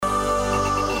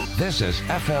This is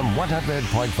FM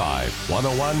 100.5,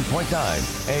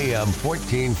 101.9, AM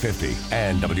 1450,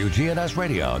 and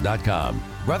WGNSradio.com.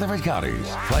 Rutherford County's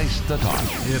place to talk.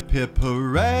 Hip hip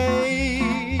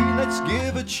hooray, let's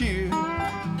give a cheer.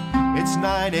 It's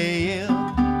 9 a.m.,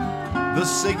 the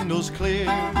signal's clear.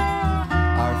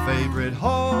 Our favorite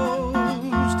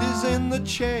host is in the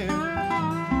chair.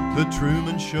 The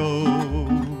Truman Show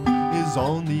is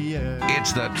on the air.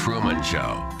 It's The Truman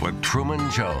Show with Truman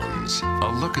Jones.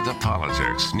 A look at the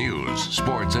politics, news,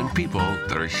 sports, and people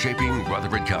that are shaping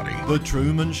Rutherford County. The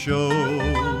Truman Show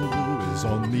is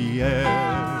on the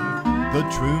air. The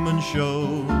Truman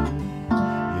Show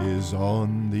is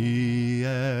on the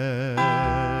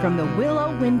air. From the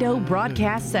Willow Window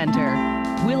Broadcast Center,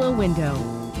 Willow Window,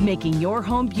 making your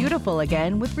home beautiful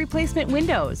again with replacement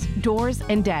windows, doors,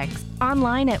 and decks.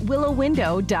 Online at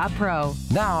willowwindow.pro.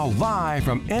 Now live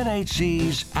from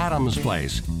NHC's Adams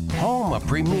Place, home of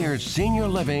premier senior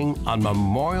living on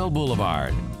Memorial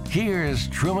Boulevard. Here's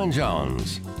Truman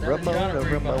Jones. Good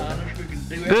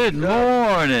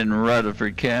morning,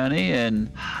 Rutherford County,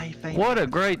 and what a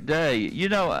great day. You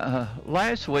know,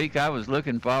 last week I was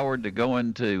looking forward to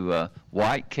going to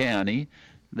White County.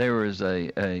 There was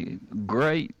a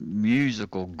great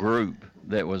musical group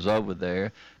that was over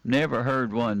there. Never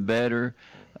heard one better.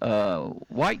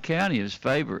 White County is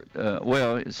favorite.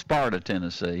 It's Sparta,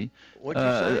 Tennessee. What'd you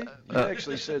say? You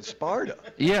actually said Sparta.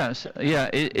 Yes, yeah.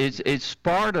 It's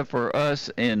Sparta for us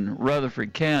in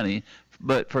Rutherford County,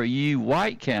 but for you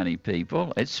White County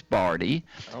people, it's Sparty.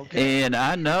 Okay. And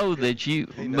I know that you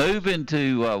moving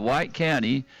to White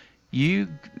County, you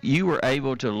were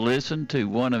able to listen to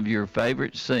one of your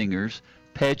favorite singers,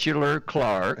 Petula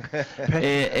Clark,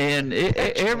 and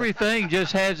everything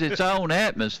just has its own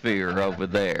atmosphere over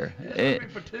there.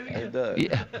 It does.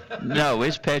 Yeah, no,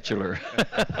 it's Petula.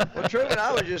 Well, Truman,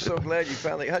 I was just so glad you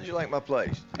finally. How'd you like my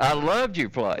place? I loved your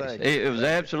place. Thank you. It was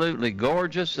absolutely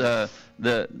gorgeous. The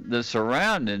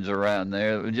surroundings around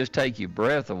there would just take your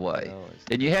breath away. No,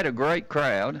 And you had a great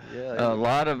crowd. Yeah, a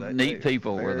lot of neat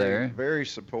people were there. Very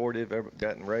supportive.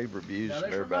 Gotten rave reviews Now, from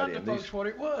let's everybody. remind the folks what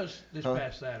it was this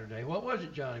past Saturday. What was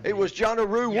it, Johnny? It was John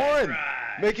Rue That's 1.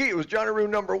 right. Mickey, it was John Rue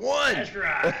number 1. That's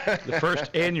right. The first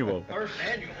annual. First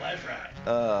annual, that's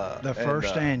right. The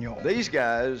first annual. These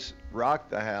guys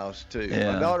rocked the house too.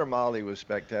 Yeah. My daughter Molly was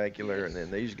spectacular, and then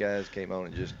these guys came on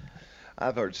and just.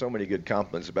 I've heard so many good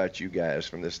compliments about you guys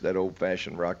from that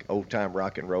old-fashioned old-time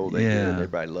rock and roll they did, and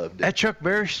everybody loved it. That Chuck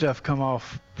Berry stuff come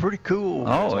off pretty cool.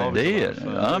 Oh, it did.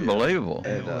 Unbelievable.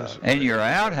 And your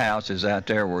outhouses out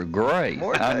there were great.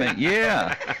 I mean,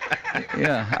 yeah.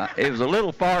 It was a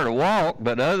little far to walk,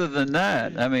 but other than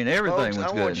that, I mean, everything Folks,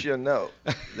 was good. I want you to know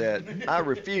that I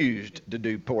refused to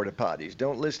do porta potties.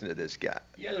 Don't listen to this guy.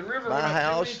 Yeah, the river My went up 2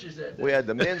 house, inches that day. we had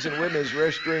the men's and women's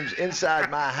restrooms inside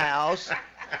my house.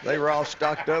 They were all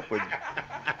stocked up with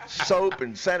soap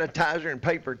and sanitizer and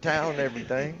paper towel and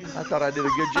everything. I thought I did a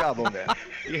good job on that.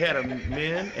 You had a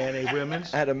men and a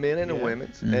women's. I had a men and a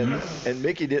women's, and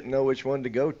Mickey didn't know which one to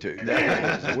go to.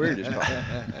 That was the weirdest part.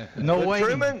 No But way.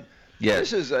 Truman,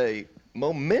 Yes. this is a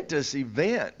momentous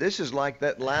event. This is like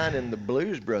that line in the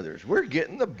Blues Brothers. We're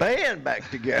getting the band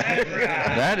back together.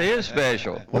 That is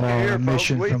special. Look Well, here, a folks.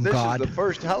 mission from This God. is the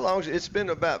first. How long? It's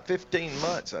been about 15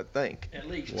 months, I think. At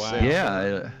least. Wow.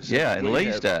 At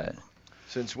least that.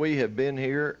 Since we have been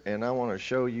here, and I want to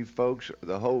show you folks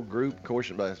the whole group. Of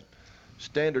course, my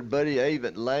standard buddy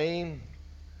Avon Lane.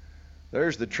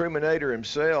 There's the Truminator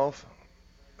himself.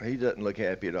 He doesn't look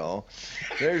happy at all.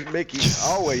 There's Mickey,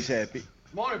 always happy.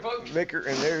 Morning, folks. Micker,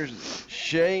 and there's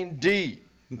Shane D,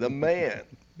 the man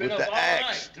Been with up the all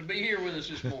axe. night to be here with us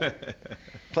this morning.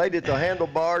 Played at the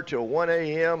handlebar till 1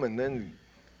 a.m. and then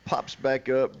pops back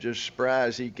up just spry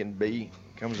as he can be.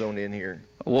 Comes on in here.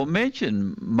 Well,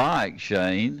 mention Mike,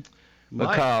 Shane,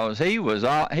 because he was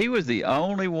the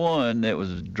only one that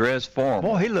was dressed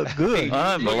formal. Boy, he looked good.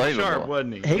 Unbelievable. Sharp,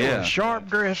 wasn't he? He Yeah. was a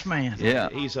sharp-dressed man. Yeah.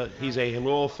 He's a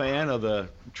loyal fan of the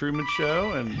Truman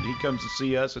Show, and he comes to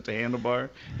see us at the Handlebar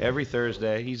every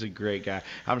Thursday. He's a great guy.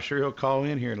 I'm sure he'll call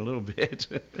in here in a little bit.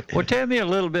 Well, tell me a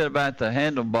little bit about the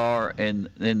Handlebar and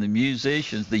the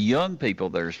musicians, the young people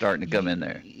that are starting to come in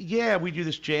there. Yeah, we do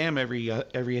this jam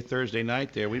every Thursday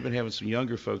night there. We've been having some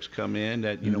younger folks come in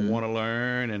that want to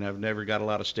learn and have never got a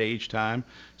lot of stage time.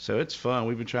 So it's fun.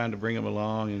 We've been trying to bring them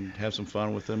along and have some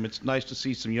fun with them. It's nice to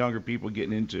see some younger people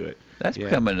getting into it. That's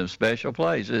becoming a special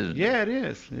place, isn't it? Yeah, it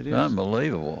is. It is.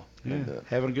 Unbelievable. Yeah,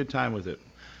 having a good time with it.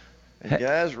 And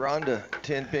guys, Rhonda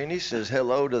Tenpenny says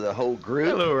hello to the whole group.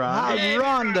 Hello, Ron. Hi,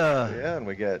 Rhonda. Yeah, and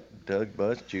we got Doug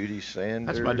Butts, Judy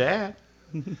Sanders. That's my dad.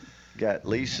 Got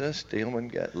Lisa Steelman,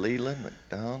 got Leland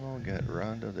McDonald, got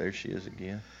Rhonda. There she is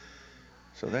again.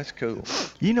 So that's cool.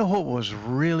 You know what was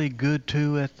really good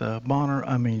too at the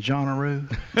Bonnaroo?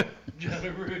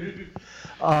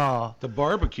 The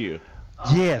barbecue.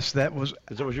 Yes, that was.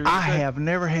 Is that what you were I gonna say? have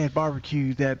never had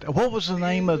barbecue that. What was the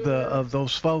name of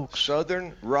those folks?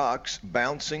 Southern Rocks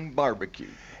Bouncing Barbecue.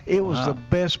 It was the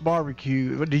best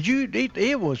barbecue. Did you eat?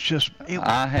 It was just.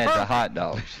 I had the hot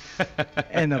dogs.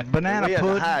 And the banana We had to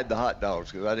pudding. hide the hot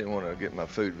dogs because I didn't want to get my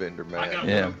food vendor I got mad.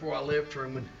 Yeah. one before I left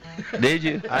Truman. Did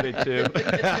you? I did too.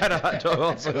 I had a hot dog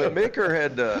also. But Micker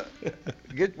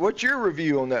had what's your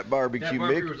review on that That barbecue,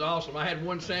 barbecue Mick? was awesome. I had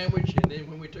one sandwich, and then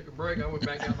when we took a break, I went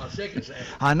back out my second sandwich.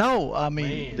 I know. I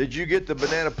mean, Man, Did you get the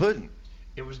banana pudding?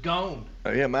 it was gone.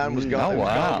 Oh, yeah, mine was gone. Oh, It was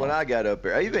wow. gone when I got up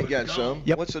there. I even got some.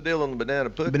 Yep. What's the deal on the banana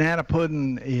pudding? banana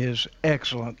pudding is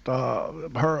excellent.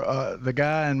 The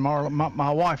guy and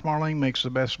my wife Marlene makes the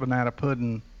best banana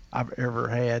pudding I've ever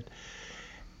had,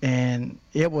 and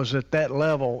it was at that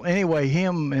level. Anyway,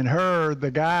 him and her,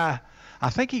 the guy, I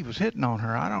think he was hitting on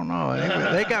her. I don't know.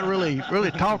 They got really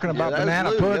talking about that was banana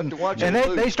lewd. You have pudding, to watch and it,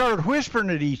 they lewd. started whispering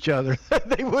at each other.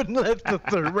 They wouldn't let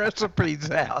the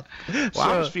recipes out. Well,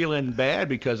 I was feeling bad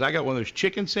because I got one of those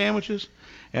chicken sandwiches,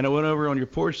 and I went over on your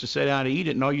porch to sit down to eat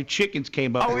it, and all your chickens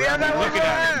came up Oh, yeah, around me that was looking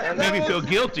at right. me. Made me feel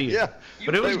guilty. Yeah.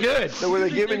 But it was good. So were they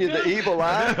giving you the evil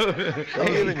eye? They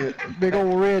giving you, Big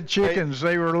old red chickens.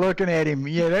 They were looking at him.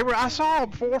 Yeah, they were. I saw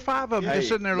 4 or 5 of them just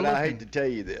sitting there but looking. I hate to tell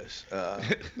you this.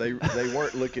 They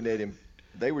weren't looking at him.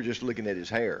 They were just looking at his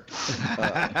hair.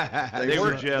 They were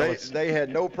weren't- jealous. They had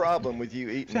no problem with you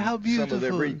eating How some of their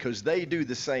beautiful. breed because they do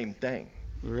the same thing.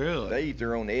 Really? They eat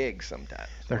their own eggs sometimes.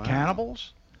 They're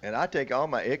cannibals. And I take all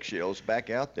my eggshells back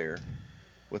out there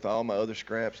with all my other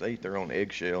scraps. They eat their own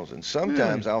eggshells, and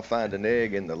sometimes I'll find an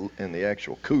egg in the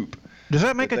actual coop, Does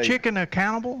that make But a they- chicken a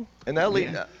cannibal? and they'll eat.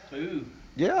 Ooh.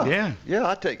 Yeah. Yeah.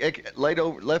 I take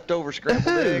leftover scrambled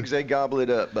eggs. They gobble it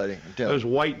up, buddy. I'm telling Those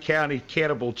White County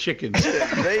cannibal chickens. you.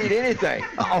 They eat anything.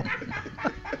 Oh,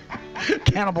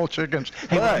 cannibal chickens.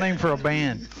 Hey, what But- a name for a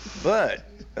band. But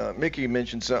Mickey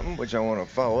mentioned something which I want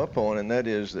to follow up on, and that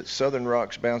is that Southern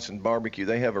Rocks Bouncing Barbecue,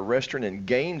 they have a restaurant in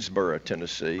Gainesboro,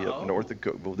 Tennessee, up north of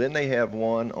Cookeville. Then they have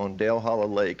one on Dale Hollow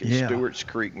Lake in Yeah. Stewart's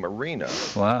Creek Marina.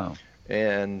 Wow.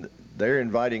 And they're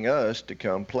inviting us to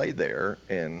come play there,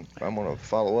 and I'm going to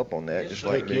follow up on that, just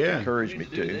like Heck Mick yeah. encouraged me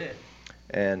Please do to. that.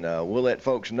 And we'll let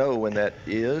folks know when that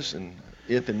is, and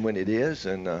if and when it is.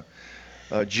 And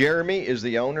Jeremy is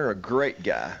the owner, a great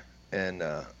guy, and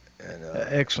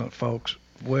Excellent, folks.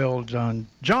 Well done,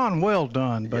 John. Well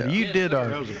done, buddy. Yeah. You did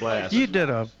That a. was a blast. You did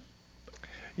a.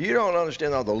 you don't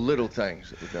understand all the little things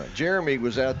that we've done. Jeremy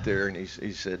was out there, and he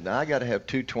said, "Now I got to have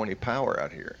 220 power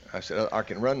out here." I said, "I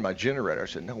can run my generator." I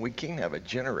said, "No, we can't have a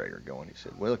generator going." He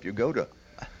said, "Well, if you go to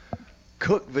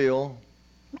Cookeville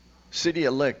City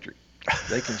Electric,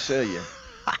 they can sell you."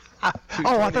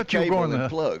 Oh, I thought you were cable going and to.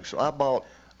 plugs. So I bought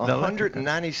The electric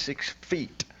 196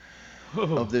 feet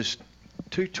of this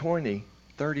 220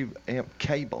 30 amp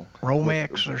cable.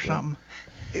 Romex or something.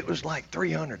 It was like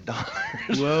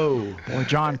 $300. Whoa. Well,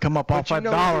 John, come up off But you that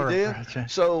know dollar. what he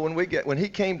did? So when he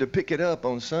came to pick it up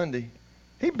on Sunday,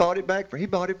 he bought it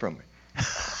from me.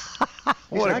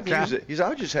 He What said, a I can use it. He said,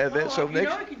 I'll just have that. So you next,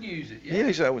 know I could use it. yeah,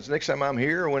 he said, well, next time I'm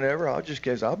here or whenever, I'll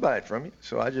buy it from you.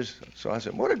 So I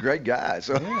said, what a great guy.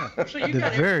 So So you They're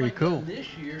got very everything cool. done this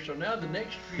year, so now the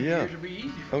next few Yeah. years will be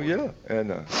easy. oh yeah,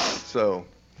 and so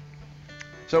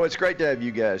it's great to have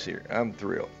you guys here. I'm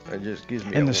thrilled. It just gives me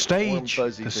And a the warm, stage,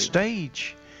 fuzzy the feeling.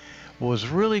 stage was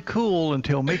really cool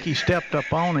until Mickey stepped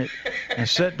up on it and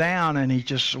sat down, and he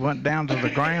just went down to the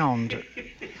ground.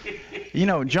 You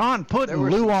know, John putting There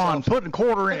were some Luan, soft- putting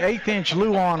 1/4-inch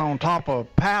Luan on top of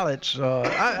pallets.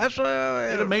 That's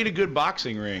It'd have made a good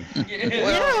boxing ring.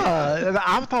 yeah.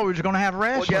 I thought we was going to have Well,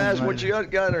 wrestling. guys, what you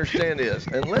got to understand is,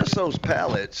 unless those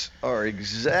pallets are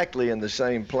exactly in the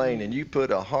same plane, and you put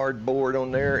a hard board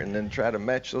on there and then try to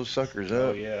match those suckers up,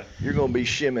 Oh, yeah. you're going to be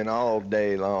shimming all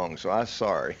day long. So I'm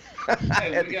sorry.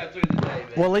 Hey, we got through the day, man.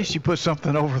 Well, at least you put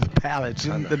something over the pallets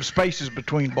and the spaces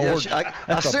between boards.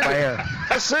 That's a fair.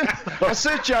 I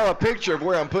sent y'all a picture of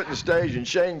where I'm putting the stage, and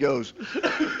Shane goes,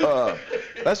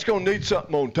 "That's gonna need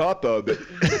something on top of it."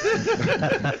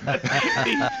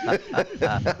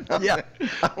 Yeah.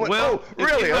 I went, Well, oh,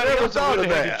 really? I never thought of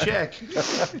that. Check.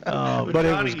 But it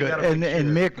Johnny, was you good. gotta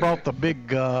And make Mick brought the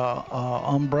big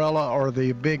umbrella or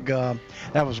the big.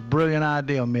 That was a brilliant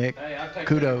idea, Mick. Hey, I'll take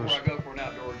Kudos. that before I go for an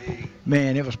outdoor gig.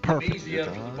 Man, it was I'm perfect. easy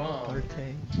up to the bomb.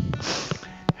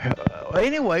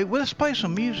 Anyway, let's play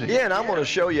some music. Yeah, and I'm gonna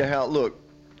show you how. Look,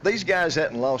 these guys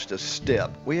hadn't lost a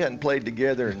step. We hadn't played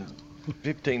together in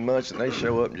 15 months, and they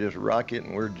show up and just rock it,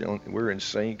 and we're in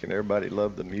sync, and everybody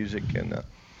loved the music. And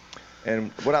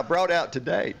And what I brought out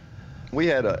today,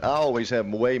 I always have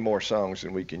way more songs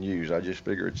than we can use. I just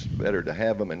figure it's better to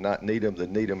have them and not need them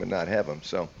than need them and not have them.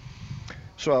 So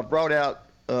I brought out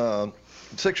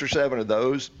 6 or 7 of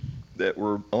those that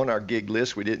were on our gig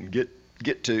list we didn't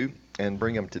get to, and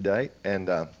bring them today. And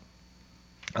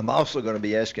I'm also going to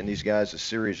be asking these guys a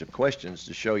series of questions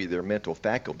to show you their mental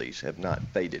faculties have not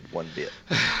faded one bit.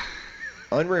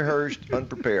 Unrehearsed,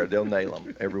 unprepared, they'll nail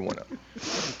them, every one of them.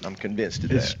 I'm convinced of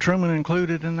that. Is Truman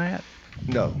included in that?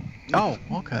 No. Oh,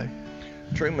 okay.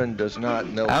 Truman does not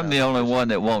know. I'm the only one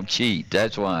that won't cheat.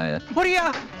 That's why.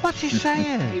 What's he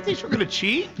saying? You think we're gonna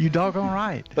cheat? You doggone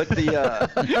right. But the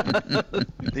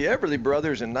Everly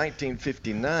Brothers in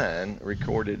 1959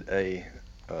 recorded a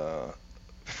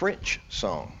French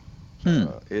song.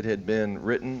 It had been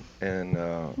written and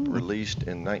released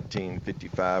in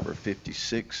 1955 or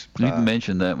 56. You've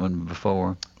mentioned that one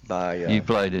before. You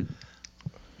played it.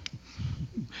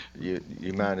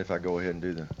 You mind if I go ahead and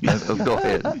do the? Go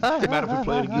ahead. Mind if we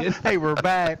play it again? Hey, we're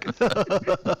back.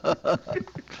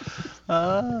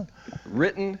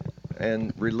 Written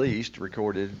and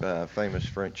recorded by a famous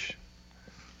French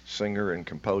singer and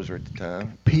composer at the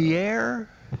time, Pierre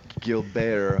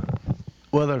Gilbert.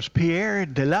 Well, there's Pierre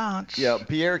Delance. Yeah,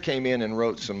 Pierre came in and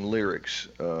wrote some lyrics,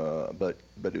 but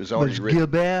it was already written.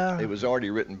 Gilbert. It was already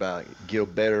written by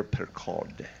Gilbert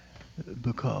Picard.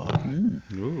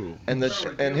 Ooh. And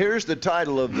here's the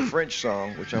title of the French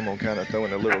song, which I'm gonna kind of throw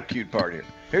in a little cute part here.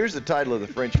 Here's the title of the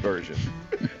French version.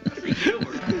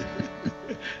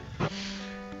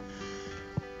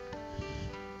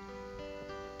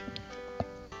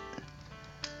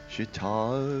 Je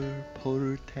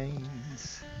t'appartiens.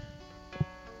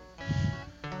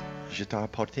 Je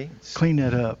t'appartiens. Clean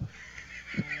that up.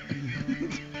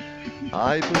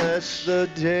 I bless the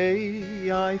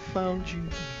day I found you.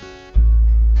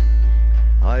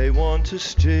 I want to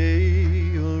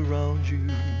stay around you,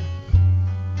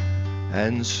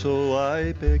 and so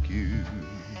I beg you,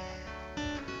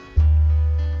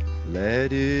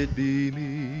 let it be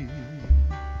me.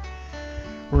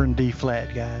 We're in D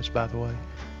flat, guys, by the way.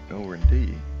 No, we're in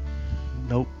D.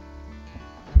 Nope.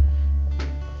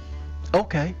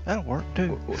 Okay, that'll work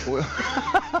too. Well,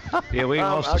 Yeah, we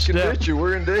lost I a can step. bet you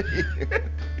we're in D.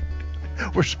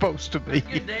 We're supposed to be.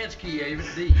 Good dance key,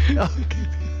 Avis D.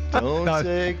 Don't No.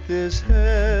 take this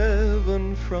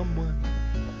heaven from one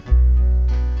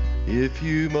if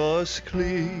you must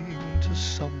cling to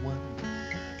someone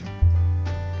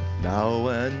now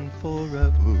and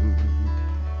forever.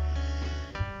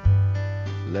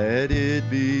 Let it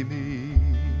be me.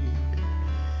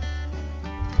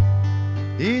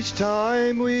 Each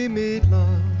time we meet,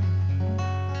 love,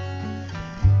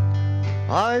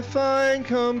 I find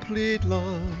complete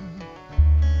love.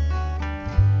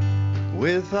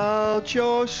 Without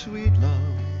your sweet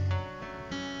love,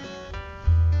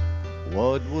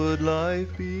 what would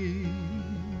life be?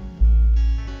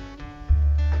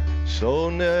 So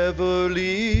never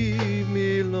leave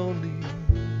me lonely.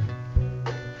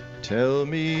 Tell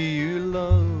me you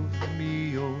love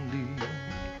me only,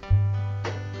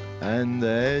 and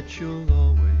that you'll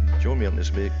always join me on this,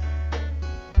 Mick.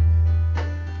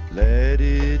 Let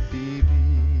it be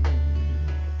me.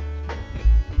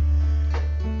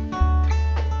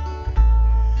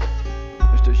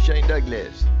 Mr. Shane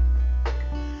Douglas.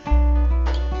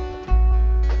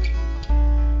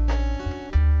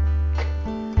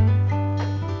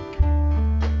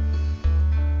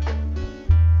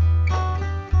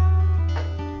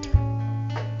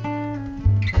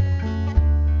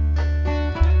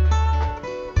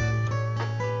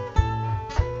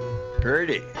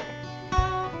 Pretty.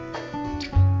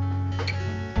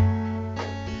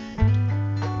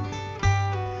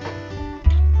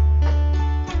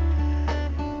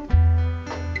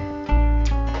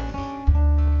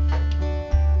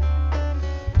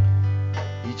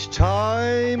 Each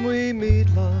time we meet,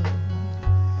 love,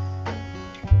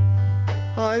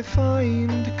 I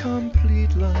find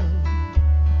complete love.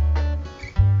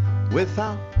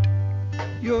 Without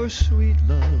your sweet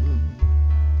love,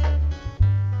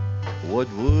 what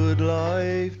would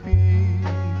life be?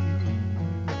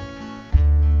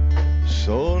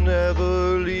 So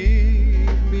never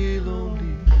leave me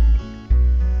lonely.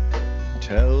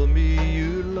 Tell me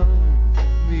you love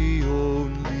me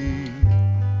only,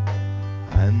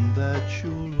 and that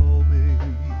you'll always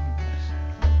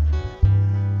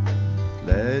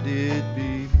let it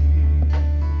be me,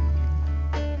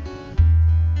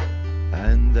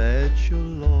 and that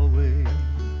you'll always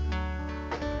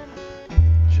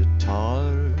je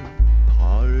t'appartiens.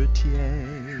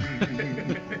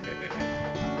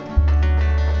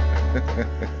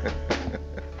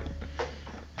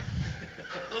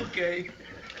 Okay.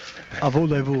 À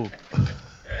voulez-vous.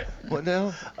 What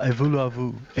now? Et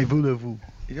voulez-vous. Et voulez-vous.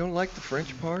 You don't like the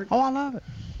French part? Oh, I love it.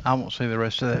 I won't say the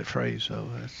rest of that phrase, so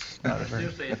that's not a very...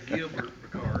 Still saying Gilbert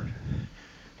Ricard.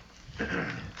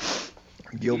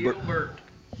 Gilbert.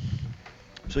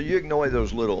 So you ignore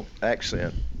those little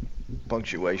accent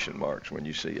punctuation marks when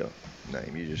you see a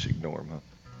name. You just ignore them, huh?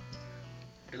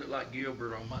 It looked like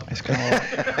Gilbert on my It's kind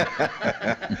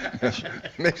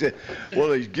of Makes it,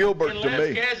 well, he's Gilbert In to Les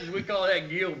me. Cases, we call that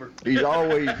Gilbert. He's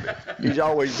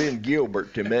always been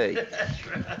Gilbert to me. That's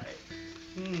right.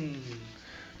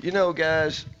 You know,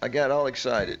 guys, I got all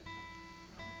excited.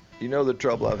 You know the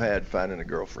trouble I've had finding a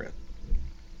girlfriend.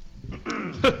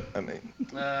 I mean,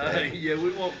 Yeah,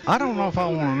 we won't. I don't know if I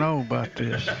want to know about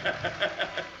this.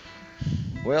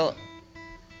 well,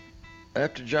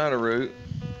 after Johnaroo,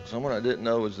 someone I didn't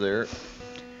know was there.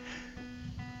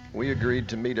 We agreed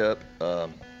to meet up.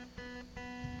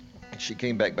 She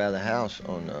came back by the house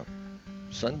on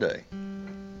Sunday,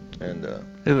 and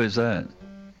Who is that?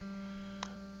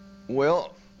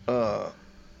 well, the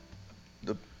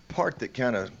part that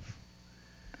kind of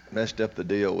messed up the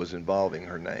deal was involving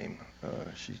her name.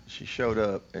 She showed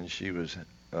up and she was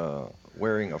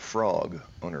wearing a frog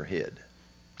on her head.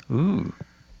 Ooh.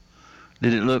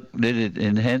 Did it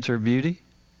enhance her beauty?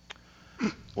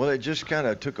 Well, it just kind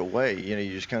of took away. You know,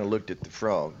 you just kind of looked at the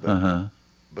frog. But, Uh-huh.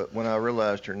 but when I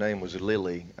realized her name was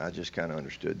Lily, I just kind of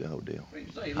understood the whole deal.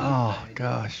 Oh,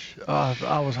 gosh.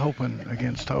 I was hoping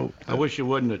against hope. I wish you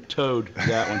wouldn't have towed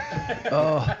that one.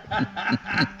 Oh,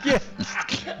 yeah.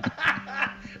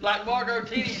 Like Margot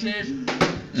Tini says,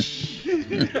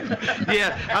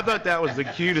 Yeah, I thought that was the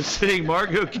cutest thing.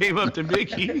 Margot came up to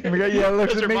Mickey. Yeah,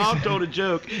 looks Because at her me. mom told a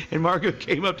joke, and Margot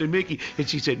came up to Mickey, and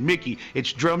she said, "Mickey,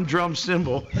 it's drum, drum,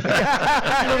 cymbal."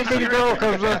 Little bitty girl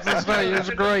comes up to say it's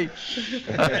great.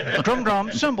 Drum,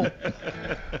 drum, cymbal.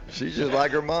 She's just like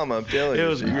her mama, I'm telling you. It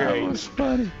was She's great. It's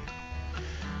funny.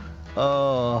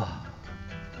 Oh.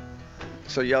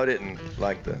 So y'all didn't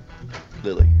like the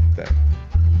Lily thing?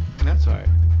 That's all right.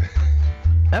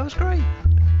 That was great.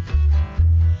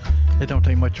 It don't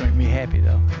take much to make me happy,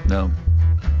 though. No.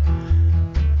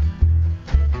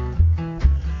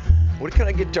 What kind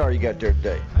of guitar you got there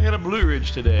today? I got a Blue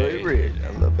Ridge today. Blue Ridge. I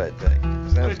love that thing.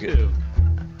 Sounds Me good. too.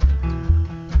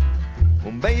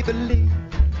 Well, Maybelline,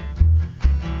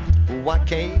 why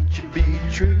can't you be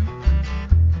true?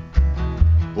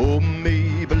 Oh,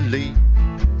 Maybelline,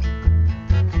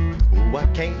 why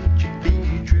can't you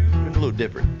be true? And a little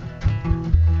different.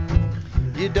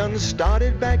 You done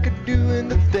started back at doing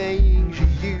the things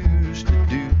you used to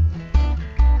do.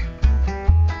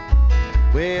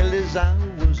 Well, as I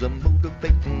was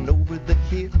motivating over the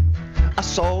hill, I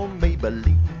saw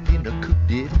Maybelline in a Coupe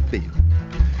de Ville.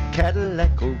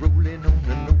 Cadillac rolling on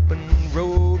an open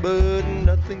road, but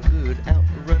nothing could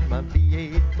outrun my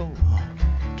V8 Ford.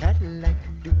 Cadillac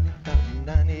doing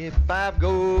 95,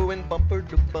 going bumper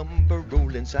to bumper,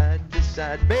 rolling side to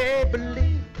side.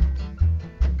 Maybelline,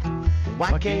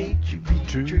 why can't you be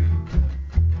true?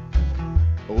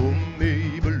 Oh,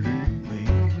 Maybelline,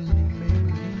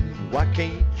 why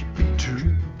can't you be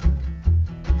true?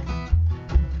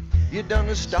 You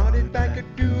done started back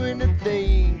at doing the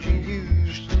things you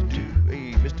used to do.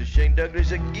 Hey, Mr. Shane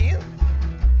Douglas again.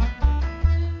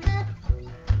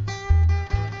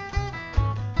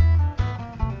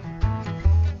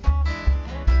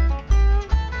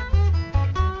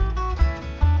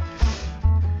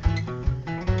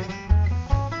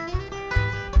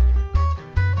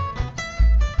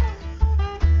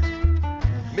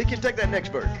 Mickey, take that next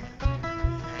verse.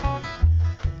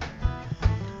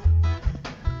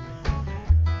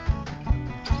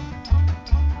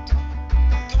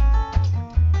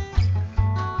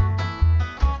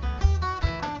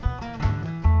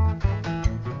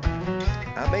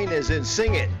 I mean, as in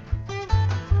sing it.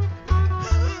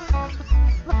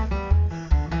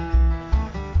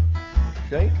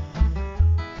 Shane?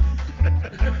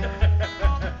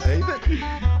 David?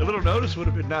 A little notice would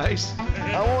have been nice.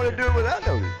 I want to do it without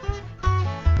notice.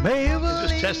 Maybelline.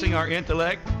 Just testing our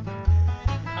intellect.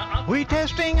 We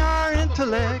testing our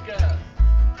intellect.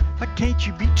 Why can't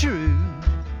you be true?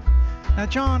 Now,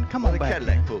 John, come Well, on the back.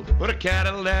 Cadillac man. pulled it. But a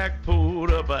Cadillac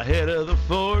pulled up ahead of the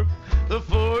Ford. The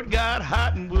Ford got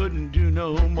hot and wouldn't do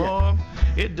no more.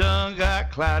 It done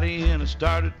got cloudy and it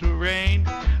started to rain.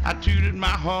 I tooted my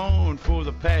horn for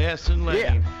the passing lane.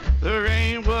 Yeah. The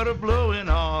rain was blowing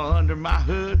all under my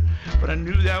hood, but I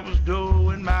knew that was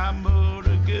doing my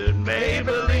motor good.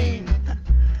 Maybelline,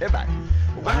 Everybody.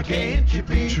 why can't you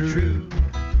be true?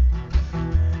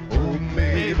 Oh,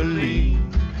 Maybelline,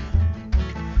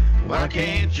 why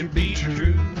can't you be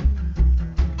true?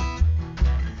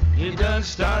 You done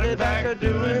started back a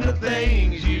doing the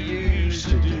things you used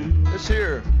to do. Let's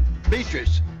hear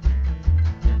Beatrice.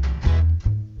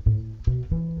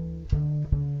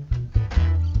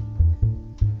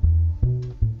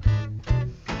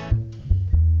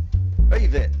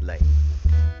 Yvette Lane.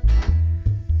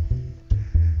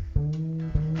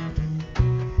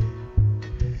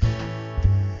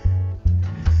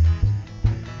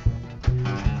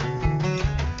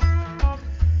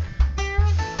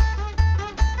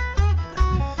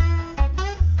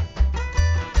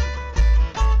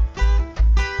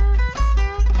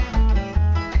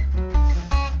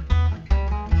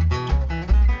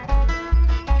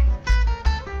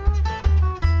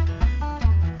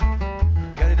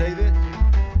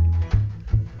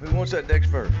 What's that next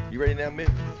verse? You ready now, Mick?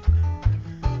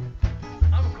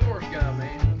 I'm a chorus guy,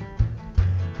 man.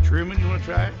 Truman, you want to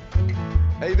try it?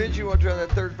 Hey, Vince, you want to try that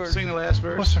third verse? Sing the last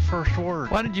verse. What's the first word?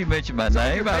 Why did you mention my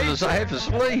name? I was half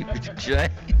asleep, Jay.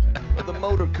 The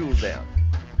motor cooled down.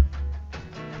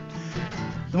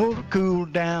 The motor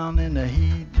cooled down and the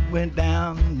heat went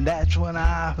down. And that's when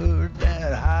I heard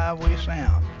that highway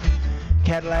sound.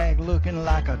 Cadillac looking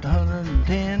like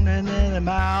 110, and then a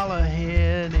mile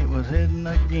ahead it was heading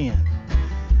again.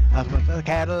 I put the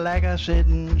Cadillac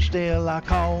sitting still. I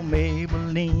called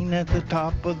Maybelline at the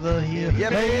top of the hill. Yeah,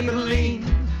 Maybelline,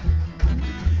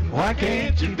 why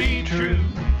can't you be true?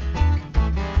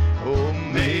 Oh,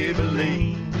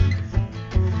 Maybelline,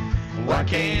 why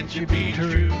can't you be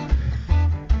true?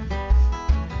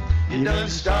 You done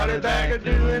started back of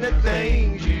doing the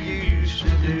things you used to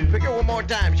do. Pick it one more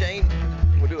time, Shane.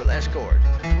 We'll do a last chord.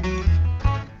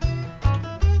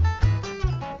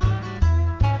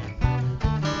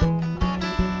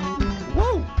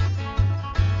 Woo!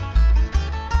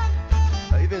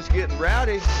 Even's getting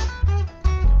rowdy.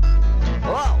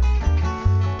 Whoa!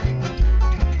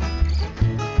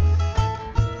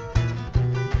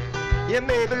 You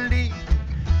may believe.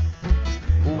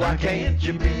 Why can't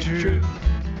you be true?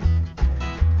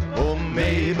 Oh,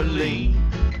 Maybelline,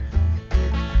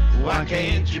 why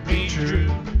can't you be true?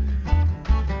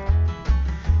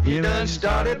 You done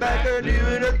started back of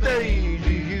doing the things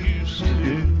you used to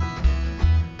do.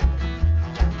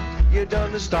 You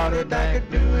done started back of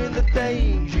doing the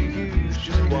things you used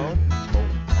to want.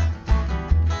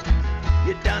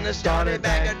 You done started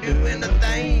back of doing the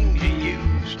things you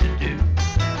used to do.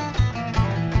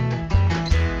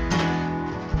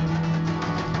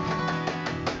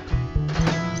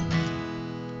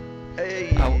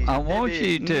 Hey, I want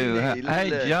you to.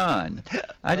 Hey, John,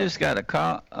 I just got a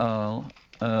call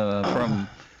from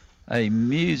a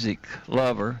music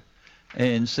lover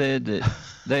and said that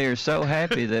they are so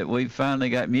happy that we finally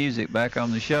got music back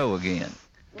on the show again.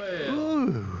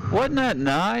 Well, Wasn't that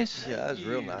nice? Yeah, that's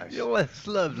real nice. Oh, that's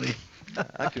lovely.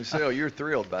 I can tell you're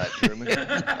thrilled by it, Truman.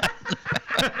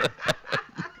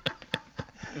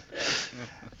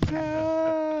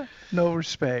 No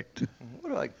respect. What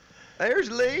do I?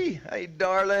 There's Lee. Hey,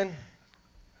 darling.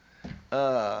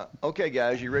 Okay,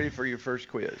 guys, you ready for your first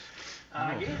quiz?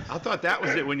 I thought that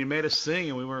was it when you made us sing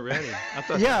and we weren't ready. I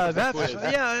thought Yeah, that was that's the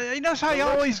quiz. yeah. That's how he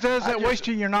always does that.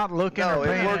 Wasting you're not looking. No, or it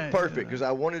paying worked attention. perfect because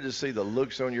I wanted to see the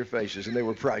looks on your faces, and they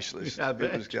were priceless. I It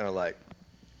bet. was kind of like.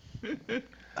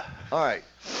 All right.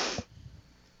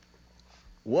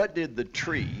 What did the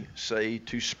tree say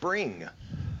to spring?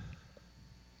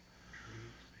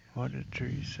 What did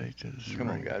tree say to the spring? Come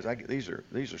on, guys. These are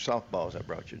softballs I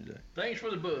brought you today. thanks for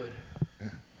the bud.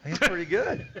 That's pretty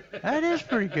good. That is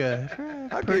pretty good.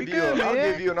 I'll Pretty give you. good, I'll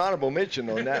man. give you an honorable mention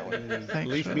on that one. Thanks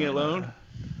Leave for me that. alone.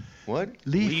 What?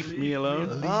 Leave me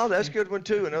alone. Oh, that's a good one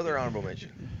too. Another honorable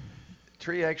mention.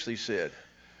 Tree actually said,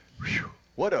 "Whew,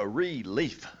 what a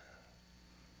relief."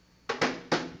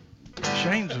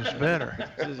 Shane's was better.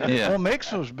 Yeah. Well,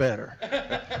 Mick's was better.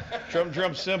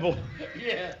 Drum cymbal.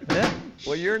 Yeah. Yeah.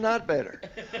 Well, you're not better.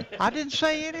 I didn't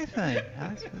say anything.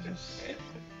 I just,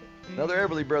 Another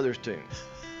Everly Brothers tune.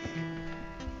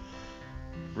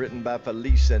 Written by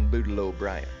Felice and Boudleaux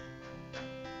Bryant.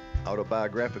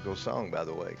 Autobiographical song, by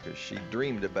the way, because she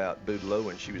dreamed about Boudleaux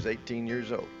when she was 18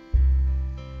 years old.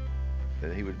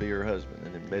 That he would be her husband,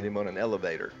 and then met him on an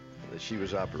elevator that she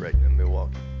was operating in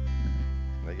Milwaukee.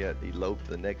 They got eloped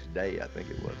the next day, I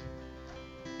think it was.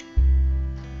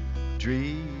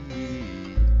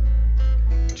 Dream,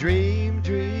 dream,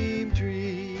 dream,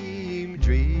 dream,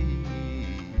 dream.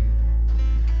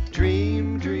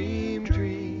 Dream, dream,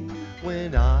 dream,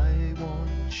 when I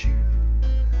want you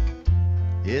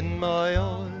in my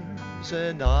arms,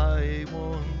 and I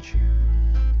want you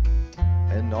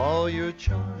and all your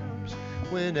charms.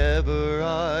 Whenever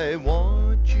I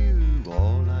want you,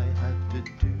 all I have to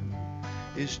do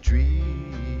is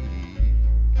dream,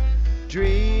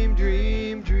 Dream,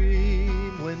 dream,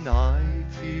 dream when I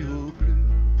feel blue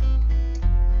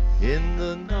in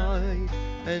the night,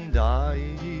 and I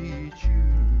need you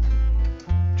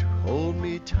to hold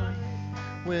me tight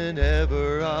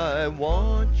whenever I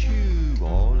want you.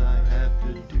 All I have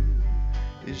to do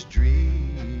is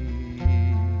dream.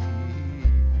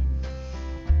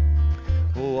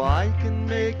 Oh, I can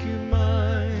make you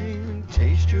mine,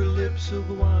 taste your lips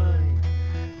of wine,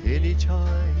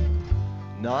 anytime,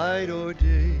 night or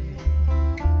day.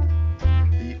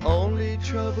 The only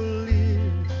trouble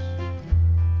is,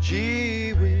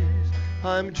 gee whiz,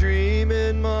 I'm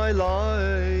dreaming my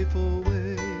life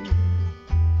away.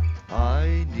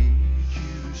 I need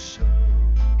you so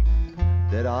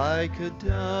that I could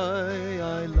die.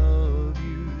 I love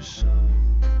you so,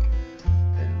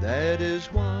 and that is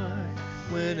why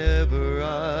whenever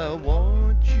I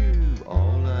want you,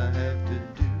 all I have to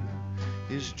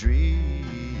do is dream.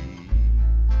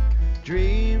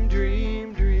 Dream,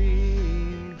 dream,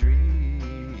 dream,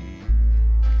 dream.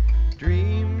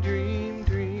 Dream, dream,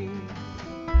 dream.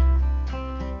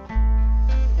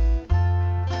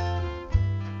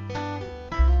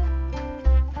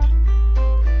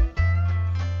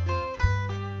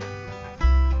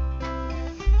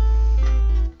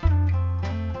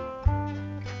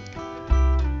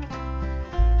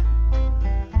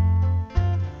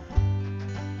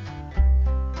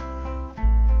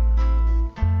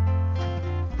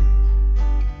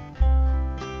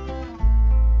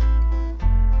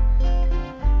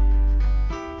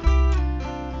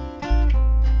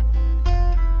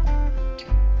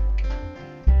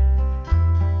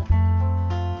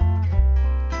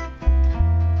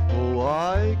 Oh,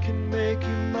 I can make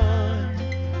you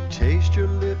mine, taste your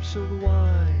lips of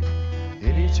wine,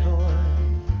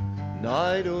 anytime,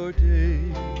 night or day.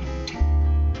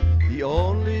 The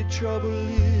only trouble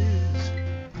is,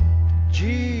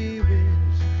 gee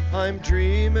whiz, I'm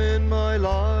dreaming my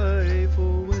life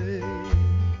away.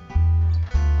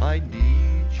 I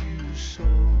need you so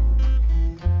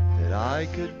that I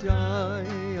could die.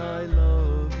 I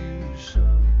love you so,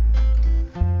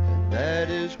 and that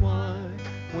is why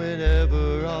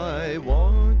whenever I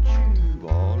want you,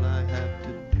 all I have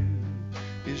to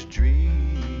do is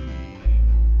dream.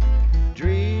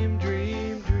 Dream,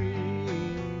 dream,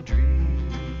 dream, dream.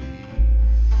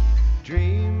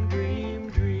 Dream, dream,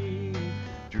 dream,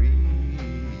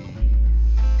 dream.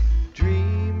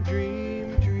 Dream,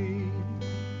 dream, dream,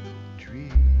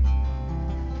 dream.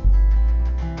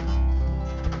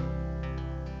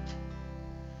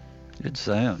 Good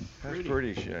sound. That's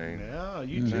pretty, Shane. Yeah,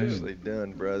 you too. Nicely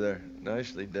done, brother.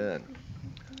 Nicely done.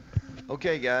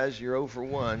 Okay, guys, you're 0 for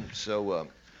 1. So,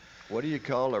 what do you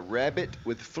call a rabbit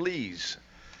with fleas,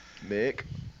 Mick?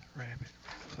 Rabbit with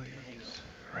fleas.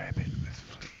 Rabbit with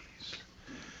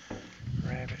fleas.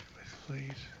 Rabbit with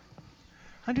fleas.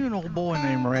 I knew an old boy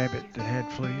named Rabbit that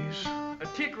had fleas. A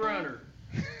tick runner.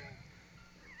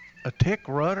 A tick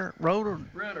rudder? Rotor?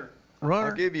 Runner. I'll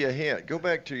Rudder? give you a hint. Go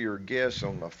back to your guess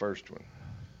on the first one.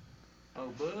 Oh,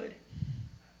 Bud.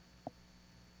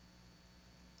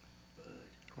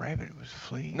 Rabbit with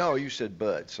fleas? No, you said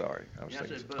Bud. Sorry. I was Yeah, I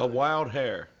thinking said A Bud. wild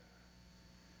hare.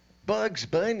 Bugs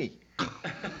Bunny.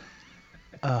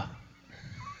 Uh,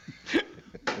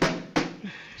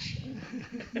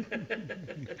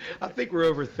 I think we're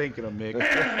overthinking them, Mick.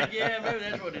 Yeah, maybe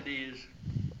that's what it is.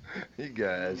 You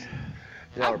guys.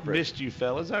 Y'all are I've pretty. missed you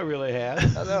fellas. I really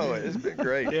have. I know. It's been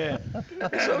great. Yeah.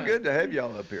 It's so good to have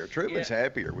y'all up here. Truman's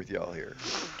happier with y'all here.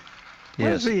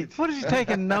 Yes. What is he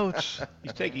taking notes?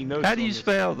 He's taking notes. How do on you this.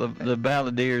 spell the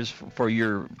balladeers for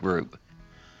your group?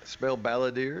 Spell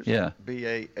balladeers? Yeah.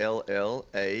 Balladeers.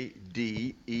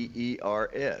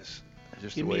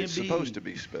 Just Give the way me a it's B. supposed to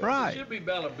be spelled. It Right. should be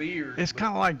Balabeer. It's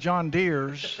kind of like John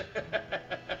Deere's.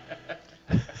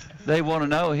 They want to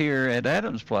know here at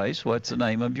Adams Place, what's the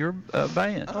name of your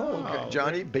band? Oh, okay.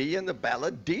 Johnny B. and the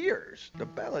Balladeers. The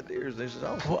Balladeers. This is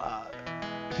awesome. Well,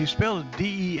 if you spell it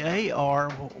D-E-A-R,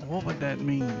 what would that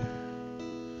mean?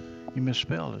 You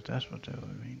misspelled it. That's what that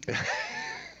would mean.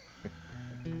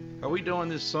 Are we doing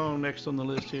this song next on the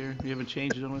list here? You haven't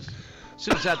changed it on us?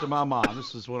 Send us out to my mom.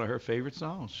 This is one of her favorite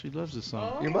songs. She loves this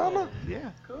song. Your mama? Yeah.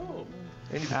 Cool.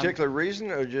 Any particular reason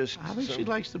or just? I think she some-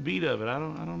 likes the beat of it. I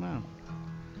don't know.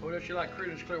 What if she like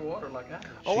Creedence Clearwater like I do?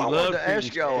 Oh, She I wanted loved to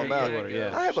ask Creedence y'all about. Clearwater,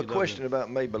 yeah, I have she a loved question it. about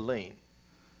Maybelline,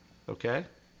 Okay.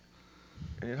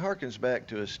 and it harkens back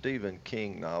to a Stephen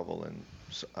King novel and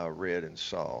I read and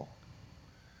saw.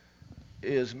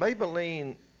 Is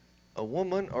Maybelline a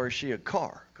woman or is she a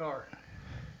car? Car.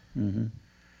 Mm-hmm.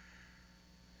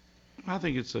 I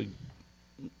think it's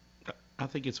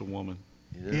a woman.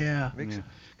 Yeah. Mix-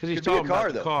 Because he's Could be a talking car,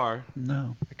 about the though. car.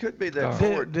 No. It could be that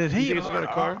Did, Ford. did he? You think it's got a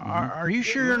car? Are you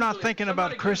sure you're not thinking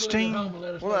about Christine?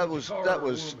 Well, that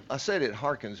was. I said it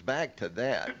harkens back to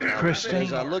that. Christine?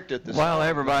 As I looked at the. While song,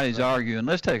 everybody's arguing,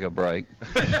 let's take a break.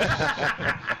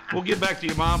 We'll get back to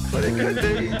you, Mom. But it could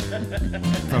be.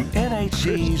 From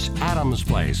NHC's Adams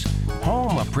Place,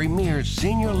 home of premier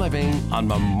senior living on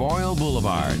Memorial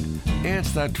Boulevard.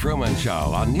 It's The Truman Show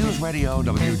on News Radio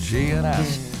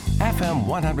WGNS. FM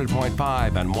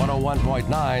 100.5 and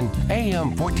 101.9,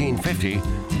 AM 1450,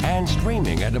 and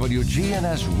streaming at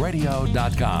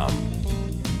WGNSradio.com.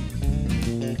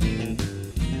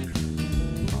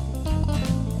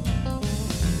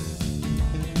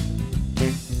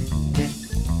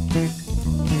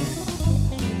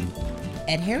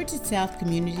 At Heritage South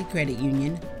Community Credit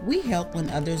Union, we help when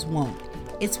others won't.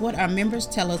 It's what our members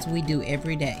tell us we do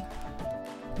every day.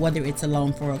 Whether it's a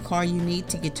loan for a car you need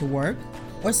to get to work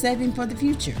or saving for the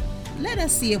future, let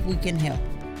us see if we can help.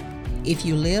 If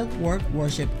you live, work,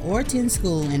 worship, or attend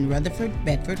school in Rutherford,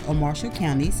 Bedford, or Marshall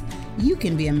counties, you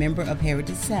can be a member of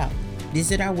Heritage South.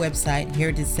 Visit our website,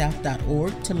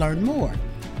 heritagesouth.org, to learn more.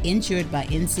 Insured by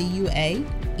NCUA,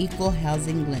 Equal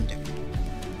Housing Lender.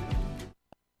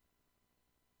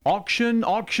 Auction,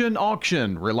 auction,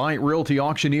 auction. Reliant Realty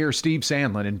auctioneer Steve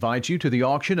Sandlin invites you to the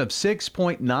auction of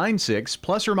 6.96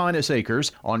 plus or minus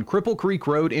acres on Cripple Creek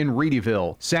Road in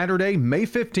Reedyville, Saturday, May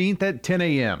 15th at 10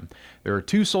 a.m. There are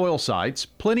 2 soil sites,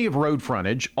 plenty of road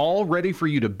frontage, all ready for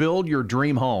you to build your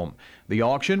dream home. The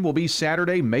auction will be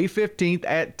Saturday, May 15th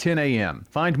at 10 a.m.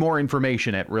 Find more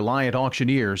information at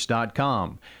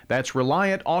ReliantAuctioneers.com. That's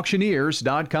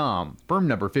ReliantAuctioneers.com. Firm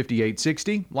number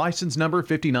 5860, license number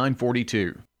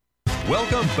 5942.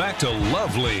 Welcome back to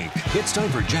Love League. It's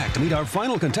time for Jack to meet our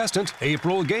final contestant,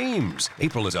 April Games.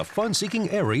 April is a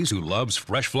fun-seeking Aries who loves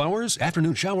fresh flowers,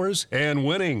 afternoon showers, and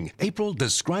winning. April,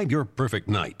 describe your perfect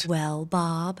night. Well,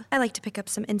 Bob, I like to pick up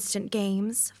some instant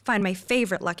games, find my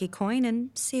favorite lucky coin,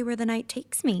 and see where the night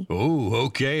takes me. Oh,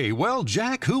 okay. Well,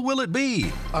 Jack, who will it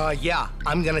be? Yeah,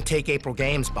 I'm gonna take April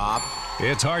Games, Bob.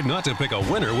 It's hard not to pick a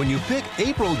winner when you pick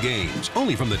April Games,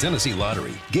 only from the Tennessee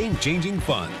Lottery. Game-changing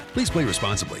fun. Please play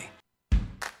responsibly.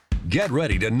 Get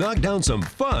ready to knock down some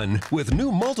fun with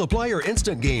new multiplier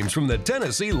instant games from the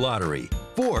Tennessee Lottery.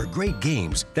 4 great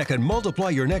games that can multiply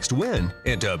your next win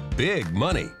into big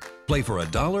money. Play for $1,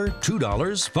 $2,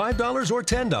 $5, or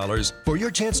 $10 for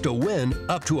your chance to win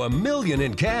up to $1 million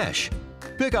in cash.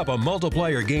 Pick up a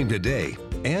multiplier game today,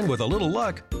 and with a little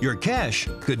luck, your cash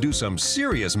could do some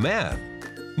serious math.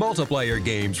 Multiplier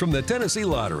games from the Tennessee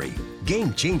Lottery.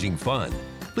 Game-changing fun.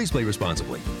 Please play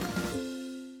responsibly.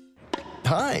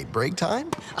 Hi, break time?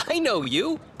 I know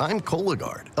you. I'm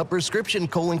Cologuard, a prescription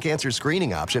colon cancer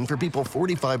screening option for people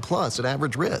 45 plus at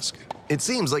average risk. It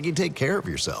seems like you take care of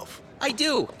yourself. I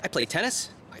do. I play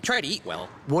tennis. I try to eat well.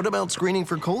 What about screening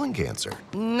for colon cancer?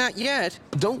 Not yet.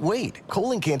 Don't wait.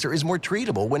 Colon cancer is more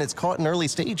treatable when it's caught in early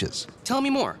stages. Tell me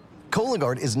more.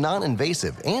 Cologuard is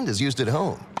non-invasive and is used at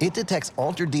home. It detects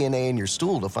altered DNA in your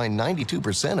stool to find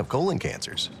 92% of colon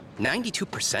cancers.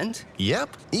 92%?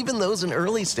 Yep, even those in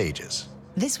early stages.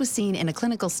 This was seen in a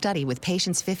clinical study with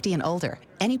patients 50 and older.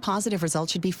 Any positive result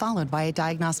should be followed by a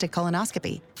diagnostic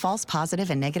colonoscopy. False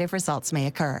positive and negative results may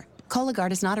occur.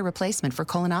 Cologuard is not a replacement for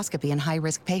colonoscopy in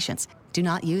high-risk patients. Do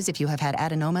not use if you have had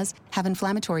adenomas, have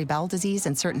inflammatory bowel disease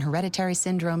and certain hereditary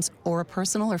syndromes, or a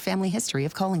personal or family history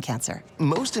of colon cancer.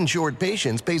 Most insured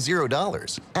patients pay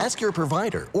 $0. Ask your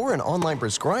provider or an online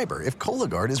prescriber if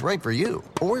Cologuard is right for you,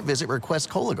 or visit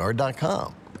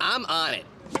requestcologuard.com. I'm on it.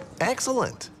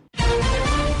 Excellent.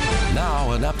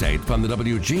 Now, an update from the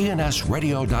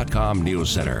WGNSradio.com News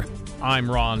Center.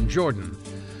 I'm Ron Jordan.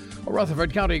 A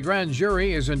Rutherford County grand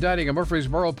jury is indicting a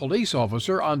Murfreesboro police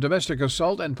officer on domestic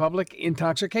assault and public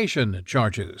intoxication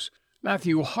charges.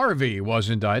 Matthew Harvey was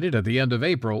indicted at the end of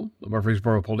April. The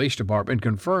Murfreesboro Police Department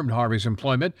confirmed Harvey's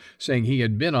employment, saying he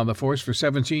had been on the force for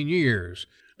 17 years.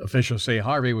 Officials say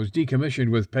Harvey was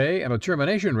decommissioned with pay, and a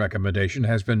termination recommendation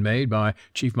has been made by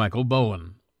Chief Michael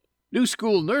Bowen. New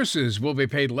school nurses will be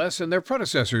paid less than their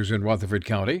predecessors in Rutherford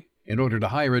County in order to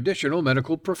hire additional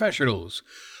medical professionals.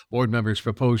 Board members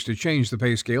propose to change the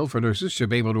pay scale for nurses to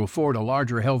be able to afford a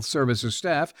larger health services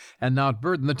staff and not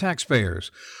burden the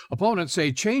taxpayers. Opponents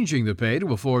say changing the pay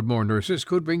to afford more nurses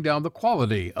could bring down the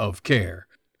quality of care.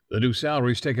 The new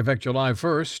salaries take effect July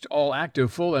 1st. All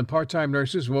active full and part-time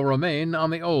nurses will remain on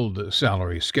the old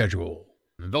salary schedule.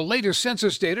 The latest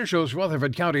census data shows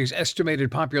Rutherford County's estimated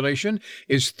population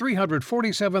is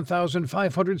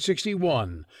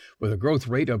 347,561, with a growth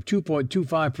rate of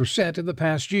 2.25% in the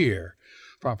past year.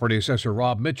 Property Assessor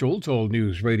Rob Mitchell told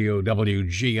News Radio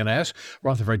WGNS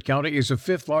Rutherford County is the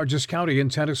fifth largest county in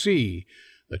Tennessee.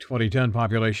 The 2010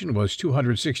 population was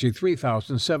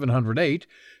 263,708.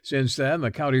 Since then,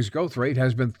 the county's growth rate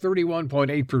has been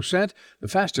 31.8%, the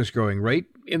fastest growing rate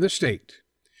in the state.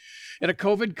 In a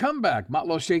COVID comeback,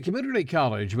 Motlow State Community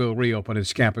College will reopen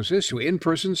its campuses to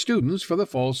in-person students for the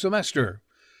fall semester.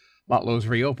 Motlow's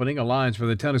reopening aligns with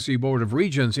the Tennessee Board of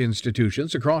Regents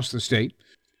institutions across the state.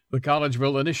 The college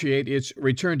will initiate its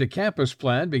return to campus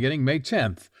plan beginning May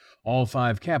 10th. All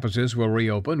 5 campuses will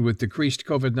reopen with decreased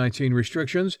COVID-19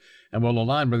 restrictions and will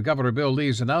align with Governor Bill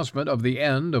Lee's announcement of the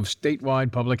end of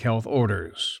statewide public health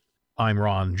orders. I'm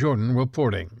Ron Jordan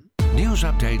reporting. News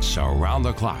updates around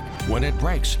the clock, when it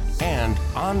breaks, and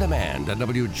on demand at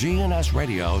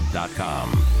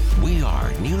WGNSradio.com. We are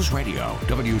News Radio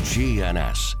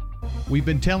WGNS. We've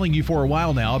been telling you for a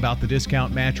while now about the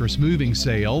Discount Mattress moving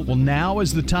sale. Well, now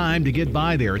is the time to get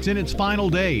by there. It's in its final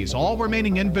days. All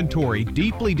remaining inventory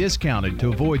deeply discounted to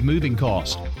avoid moving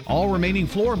cost. All remaining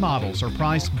floor models are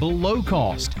priced below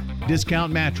cost.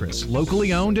 Discount Mattress,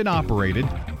 locally owned and operated.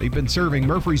 They've been serving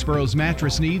Murfreesboro's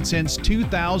mattress needs since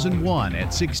 2001 at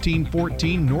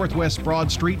 1614 Northwest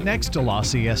Broad Street next to La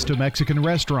Siesta Mexican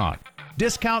Restaurant.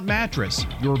 Discount Mattress.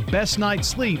 Your best night's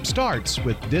sleep starts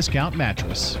with Discount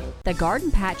Mattress. The Garden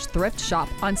Patch Thrift Shop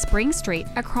on Spring Street,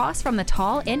 across from the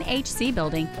tall NHC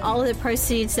building. All of the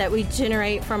proceeds that we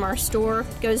generate from our store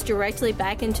goes directly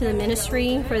back into the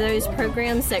ministry for those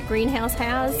programs that Greenhouse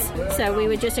has. So we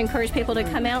would just encourage people to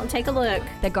come out and take a look.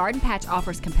 The Garden Patch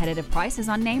offers competitive prices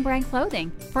on name brand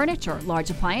clothing, furniture, large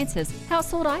appliances,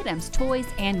 household items, toys,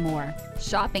 and more.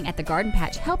 Shopping at the Garden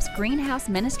Patch helps Greenhouse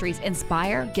Ministries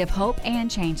inspire, give hope, and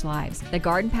change lives. The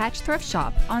Garden Patch Thrift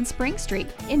Shop on Spring Street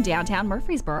in downtown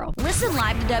Murfreesboro. Listen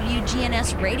live to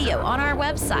WGNS Radio on our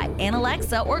website and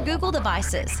Alexa or Google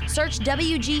devices. Search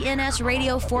WGNS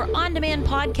Radio for on-demand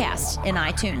podcasts in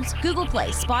iTunes, Google Play,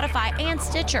 Spotify, and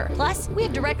Stitcher. Plus, we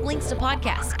have direct links to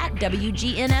podcasts at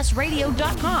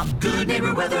WGNSradio.com. Good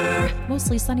neighbor weather.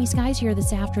 Mostly sunny skies here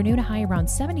this afternoon, a high around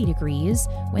 70 degrees.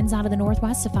 Winds out of the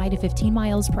northwest of 5 to 15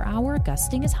 miles per hour,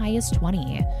 gusting as high as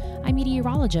 20. I'm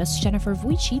meteorologist Jennifer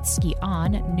Wojcicki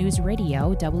on News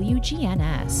Radio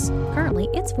WGNS. Currently,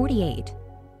 it's 48.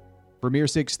 Premier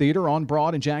 6 Theater on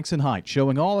Broad and Jackson Heights,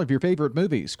 showing all of your favorite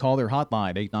movies. Call their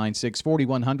hotline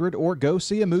 896-4100 or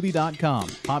goseeamovie.com.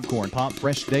 Popcorn Pop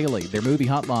Fresh Daily, their movie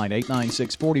hotline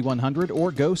 896-4100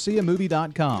 or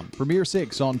goseeamovie.com. Premier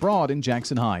 6 on Broad and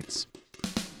Jackson Heights.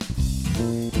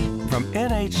 From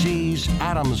NHC's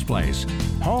Adams Place,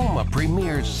 home of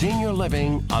premier senior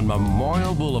living on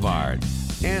Memorial Boulevard.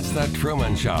 It's The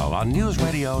Truman Show on News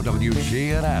Radio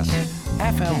WGNS,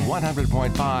 FM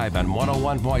 100.5 and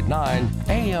 101.9,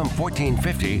 AM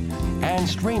 1450, and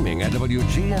streaming at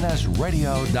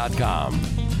WGNSradio.com.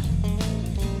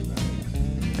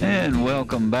 And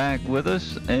welcome back with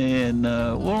us, and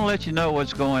we'll let you know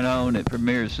what's going on at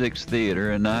Premier 6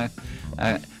 Theater. And I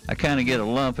kind of get a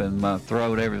lump in my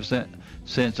throat ever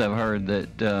since I've heard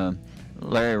that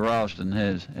Larry Ralston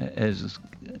has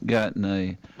gotten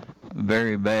a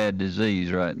very bad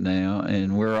disease right now,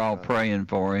 and we're all praying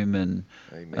for him. And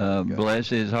bless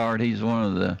his heart, he's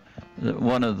one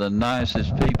of the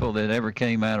nicest people that ever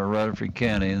came out of Rutherford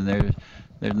County, and there's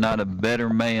not a better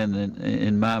man than,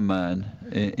 in my mind,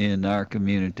 in our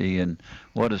community. And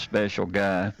what a special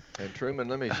guy. And Truman,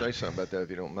 let me say something about that if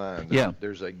you don't mind. Yeah.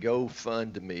 There's a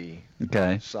GoFundMe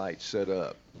site set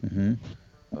up,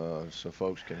 so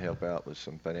folks can help out with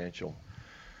some financial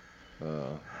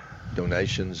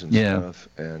donations and stuff.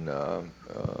 And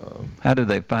how do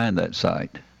they find that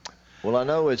site? Well, I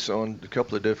know it's on a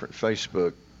couple of different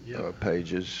Facebook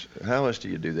pages. How else do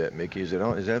you do that, Mickey? Is it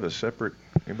on? Is that a separate?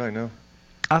 Anybody know?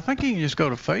 I think you can just go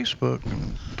to Facebook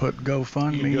and put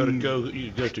GoFundMe. You go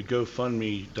to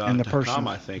GoFundMe.com, and the person,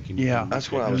 I think. And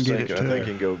that's what I was thinking. I think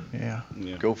you can go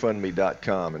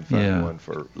GoFundMe.com and find one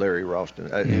for Larry Ralston.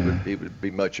 It would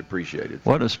be much appreciated.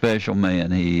 What a special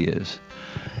man he is.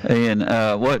 And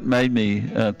what made me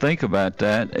think about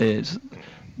that is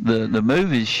the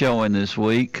movies showing this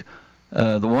week.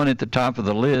 The one at the top of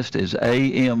the list is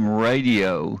AM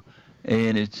Radio,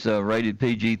 and it's rated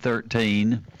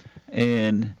PG-13.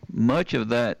 And much of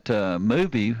that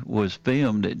movie was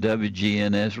filmed at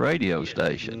WGNS radio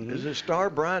station. Does it star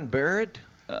Brian Barrett?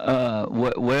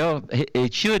 Well,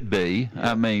 it should be.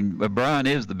 I mean, Brian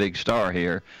is the big star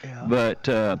here. But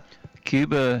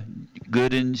Cuba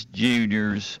Gooding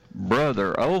Jr.'s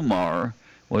brother, Omar,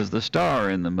 was the star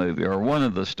in the movie, or one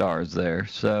of the stars there.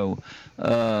 So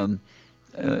go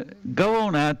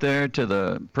on out there to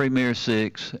the Premier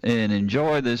 6 and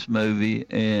enjoy this movie,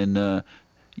 and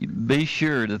be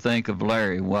sure to think of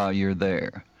Larry while you're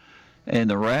there. And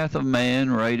The Wrath of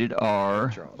Man, rated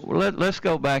R. Let's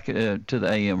go back to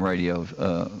the AM radio.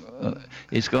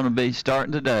 It's going to be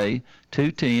starting today,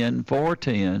 2:10,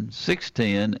 4:10,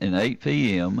 6:10, and 8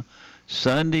 p.m.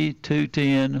 Sunday,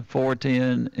 2:10,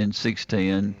 4:10, and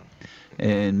 6:10.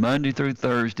 And Monday through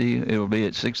Thursday, it will be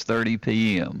at 6:30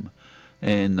 p.m.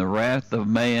 And The Wrath of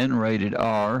Man, rated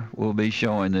R, will be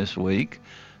showing this week.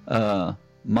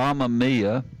 Mamma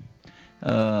Mia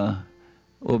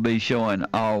will be showing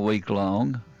all week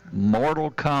long.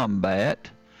 Mortal Kombat,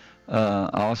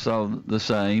 also the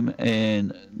same.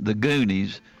 And The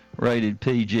Goonies, rated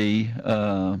PG.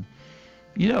 The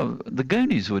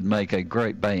Goonies would make a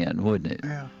great band, wouldn't it?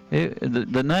 Yeah.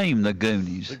 The name, The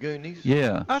Goonies. The Goonies?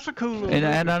 Yeah. That's a cool little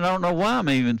and I don't know why I'm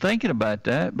even thinking about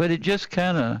that, but it just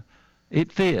kind of,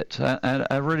 it fits.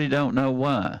 I really don't know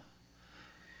why.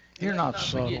 You're not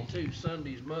subtle. subtle. Forget too,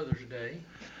 Sunday's Mother's Day.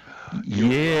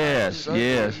 Yes,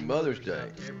 yes. Mother's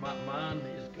Day. Mine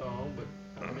is gone, but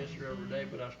I miss her every day,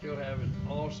 but I still have an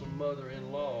awesome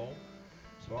mother-in-law,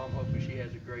 so I'm hoping she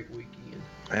has a great weekend.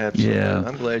 Absolutely. Yeah.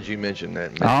 I'm glad you mentioned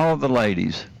that, man. All the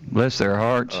ladies, bless their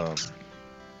hearts.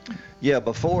 Yeah,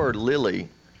 before Lily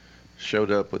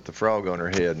showed up with the frog on her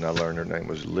head, and I learned her name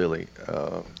was Lily,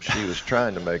 she was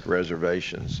trying to make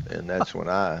reservations, and that's when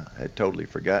I had totally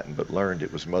forgotten, but learned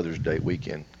it was Mother's Day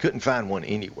weekend. Couldn't find one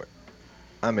anywhere.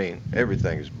 I mean,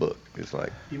 everything is booked. It's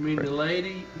like... You mean the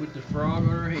lady with the frog on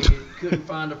her head couldn't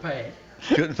find a pad?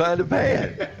 Couldn't find a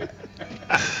pad.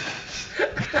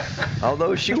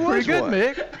 Although she was pretty good, one.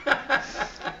 Mick.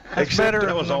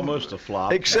 That was almost a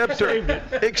flop. Except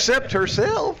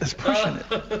herself. That's pushing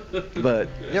it. But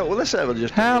well, let's have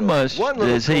just. How much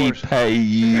does he pay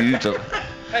you to?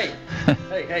 Hey,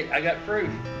 I got proof.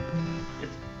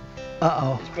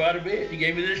 Uh-oh. It's quite a bit. He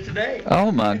gave me this today.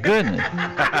 Oh my goodness.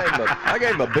 I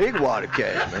gave him a big wad of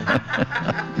cash, man.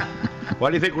 Why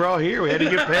do you think we're all here? We had to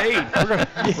get paid.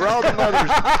 For all the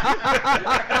mothers.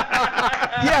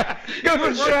 Yeah,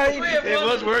 good Shane. It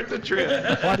was worth the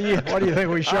trip. What do you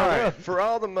think we showed up? For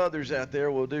all the mothers out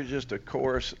there, we'll do just a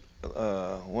chorus,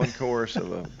 one chorus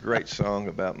of a great song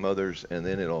about mothers, and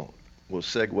then we'll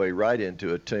segue right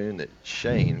into a tune that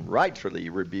Shane rightfully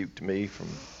rebuked me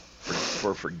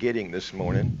for forgetting this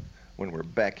morning when we're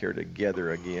back here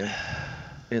together again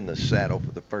in the saddle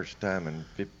for the first time in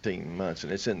 15 months,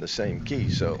 and it's in the same key,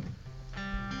 so.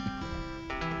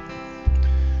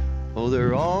 Oh,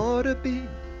 there ought to be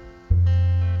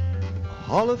a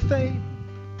Hall of Fame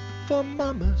for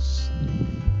mamas.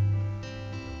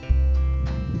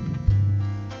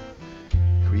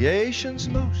 Creation's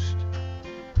most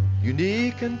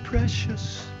unique and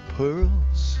precious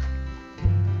pearls.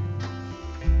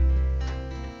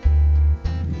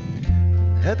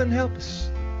 Heaven help us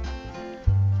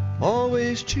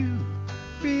always to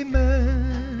remember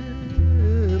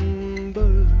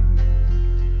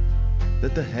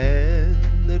that the hand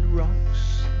that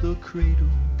rocks the cradle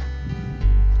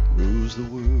rules the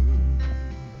world.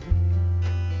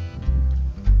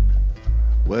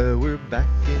 Where we're back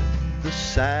in the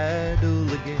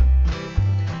saddle again,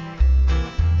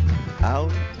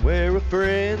 out where a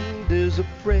friend is a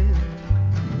friend,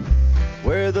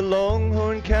 where the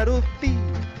longhorn cattle feed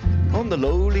on the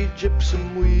lowly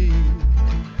gypsum wheel.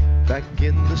 Back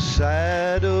in the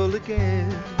saddle again,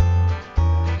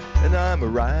 and I'm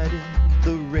riding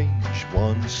the range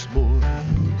once more.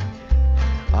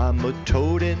 I'm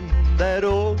a-toting that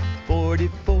old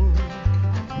 44,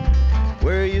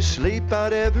 where you sleep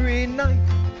out every night,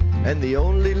 and the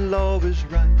only law is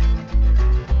right.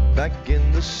 Back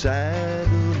in the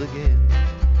saddle again.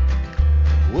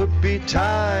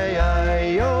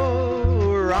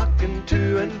 Whoopee-tie-I-O, rocking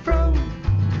to and fro.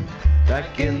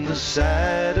 Back in the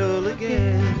saddle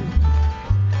again.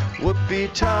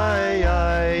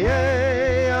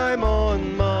 Whoopee-tie-I-A, I'm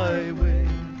on my way.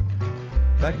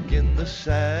 Back in the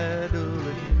saddle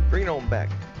again. Bring it on back.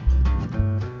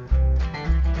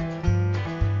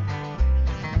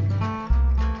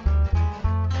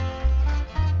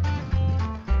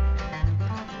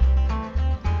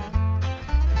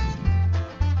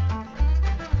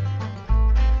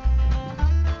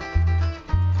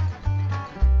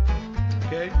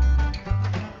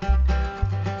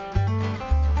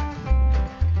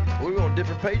 We're on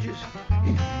different pages.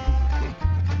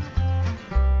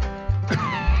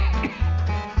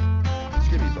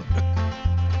 Excuse me, bud.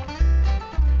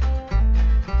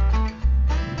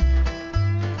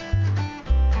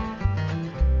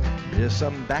 Yes,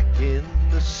 I'm back in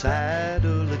the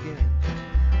saddle again.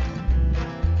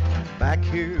 Back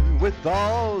here with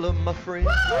all of my friends,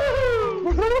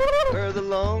 where the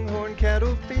longhorn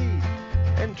cattle feed,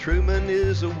 and Truman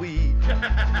is a weed.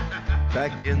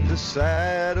 Back in the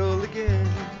saddle again,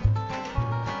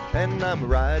 and I'm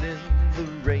riding the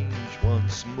range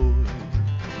once more.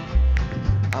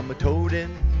 I'm a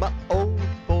toting my old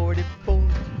 44,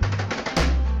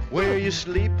 where you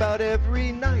sleep out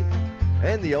every night,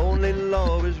 and the only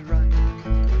law is right.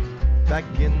 Back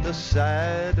in the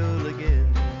saddle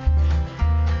again.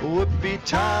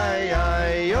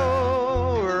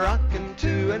 Whoopee-tie-I-O, rocking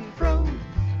to and fro.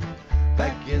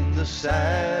 Back in the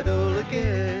saddle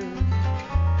again.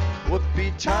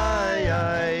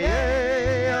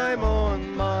 Whoopee-tie-I-A, I'm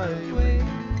on my way.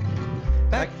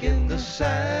 Back in the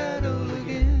saddle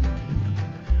again.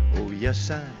 Oh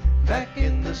yes, I'm back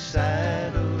in the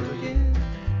saddle again.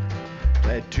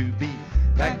 Glad to be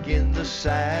back in the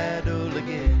saddle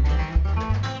again.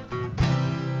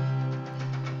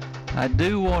 I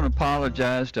do want to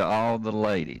apologize to all the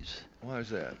ladies. Why is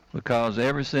that? Because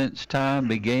ever since time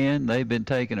began, they've been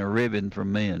taking a ribbon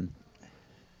from men.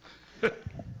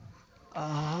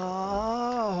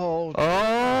 Oh,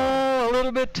 a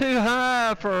little bit too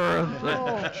high for...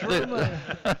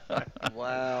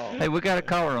 Wow. Hey, we got a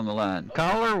caller on the line.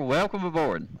 Caller, welcome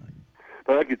aboard.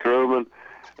 Thank you, Truman.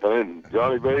 And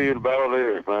Johnny B and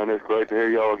Baladier, man, it's great to hear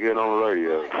y'all again on the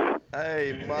radio.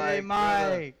 Hey, Mike. Hey,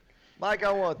 Mike. Mike,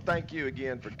 I want to thank you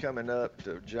again for coming up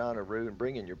to John Aroo and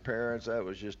bringing your parents. That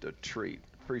was just a treat.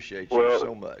 Appreciate you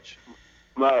so much.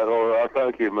 Matt, I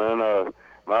thank you, man.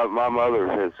 My mother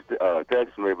has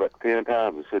texted me about 10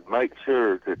 times and said, make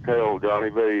sure to tell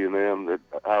Johnny B and them that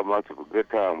how much of a good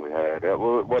time we had.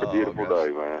 What a beautiful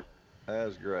day, man. That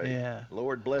was great. Yeah.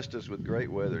 Lord blessed us with great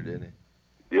weather, didn't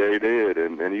he? Yeah, he did.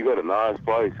 And you got a nice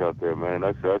place out there, man.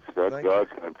 That's God's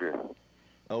country.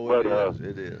 Oh, it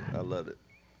is. I love it.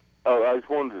 I just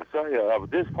wanted to say I was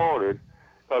disappointed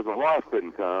because my wife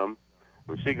couldn't come,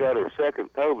 but she got her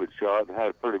second COVID shot and had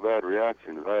a pretty bad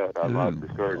reaction to that. I'm not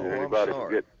discouraging anybody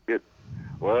to get.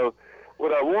 Well,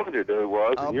 what I wanted to do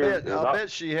was. I'll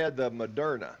bet she had the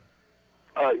Moderna.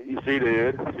 She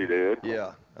did.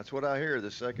 Yeah, that's what I hear. The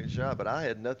second shot, but I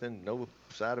had nothing, no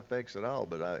side effects at all.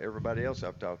 But everybody else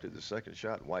I've talked to, the second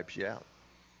shot wipes you out.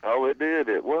 Oh, it did.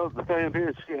 Well, the thing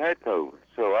is, she had COVID.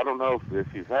 So I don't know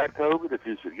if you've had COVID, if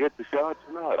you should get the shots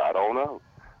or not. I don't know.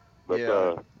 But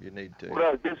yeah, you need to. What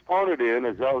I was disappointed in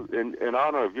is I was, in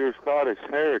honor of your Scottish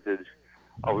heritage,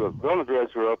 I was going to dress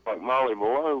her up like Molly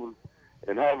Malone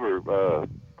and have her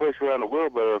push around a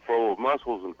wheelbarrow full of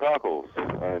mussels and cockles.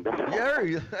 And there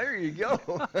you go.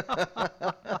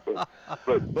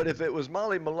 but if it was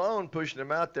Molly Malone pushing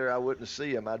them out there, I wouldn't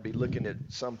see him. I'd be looking at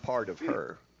some part of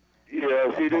her.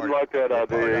 Yeah, she didn't like that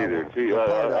idea either.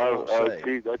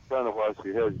 That's kind of why she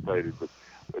hesitated.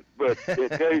 But in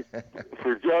case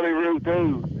for Johnny Roo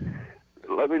too,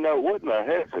 let me know what in the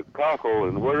heck's a cockle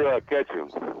and where do I catch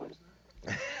him?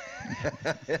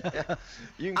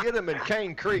 You can get them in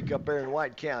Cane Creek up there in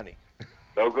White County.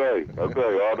 Okay. I'll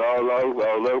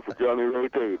know for Johnny Roo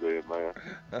too, then, man.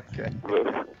 Okay.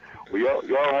 Well,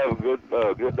 y'all have a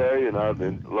good day, and I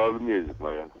love the music,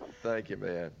 man. Thank you,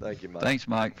 man. Thank you, Mike. Thanks,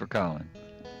 Mike, for calling.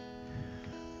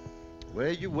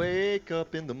 Well, you wake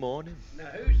up in the morning. Now,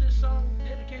 who's this song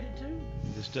dedicated to?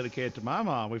 It's dedicated to my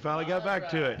mom. We finally got back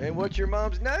to it. And what's your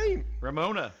mom's name?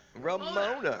 Ramona.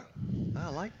 Ramona. I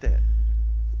like that.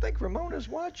 I think Ramona's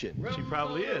watching. She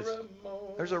probably is.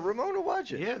 There's a Ramona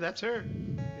watching. Yeah, that's her.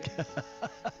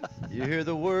 You hear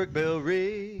the work bell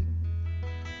ring,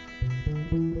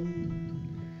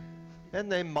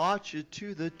 and they march you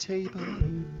to the table.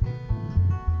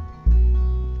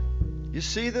 You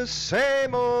see the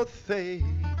same old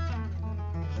thing.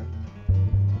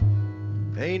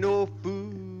 Ain't no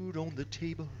food on the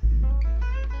table.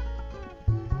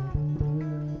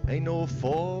 Ain't no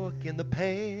fork in the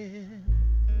pan.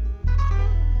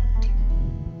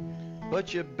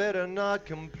 But you better not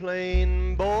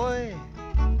complain, boy.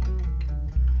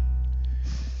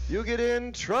 You'll get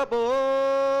in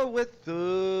trouble with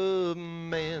the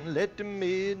man. Let the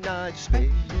midnight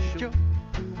special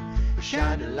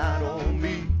shine a light on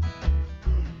me.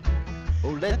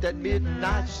 Oh, let that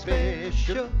midnight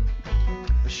special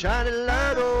shine a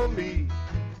light on me.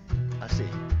 I say,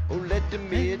 oh, let the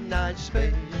midnight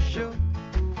special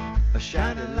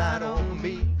shine a light on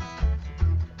me.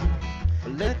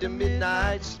 Let the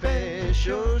midnight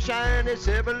special shine its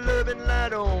ever-loving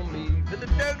light on me. Mr.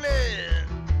 Douglas!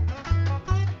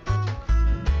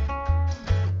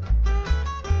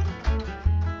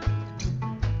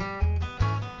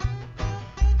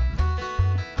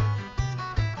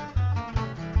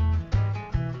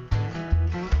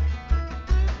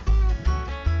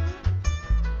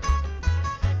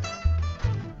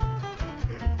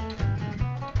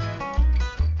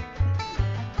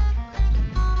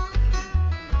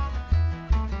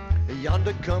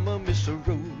 yonder come a Miss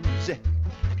Rosie.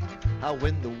 How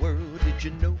in the world did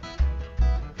you know?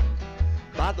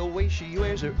 By the way she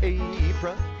wears her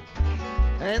apron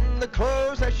and the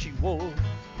clothes that she wore.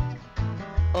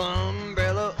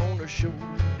 Umbrella on her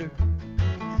shoulder,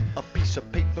 a piece of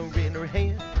paper in her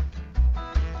hand.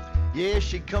 Yeah,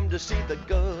 she come to see the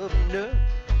governor.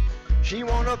 She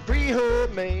wanna free her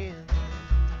man.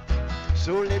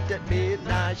 So let that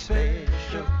midnight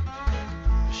special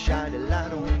shine a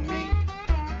light on me.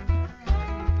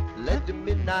 Let the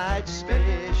midnight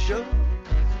special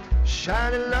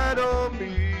shine a light on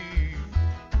me.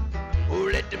 Oh,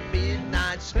 let the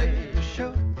midnight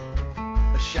special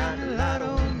shine a light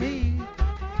on me.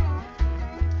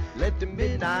 Let the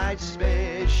midnight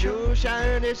special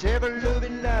shine its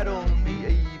ever-loving light on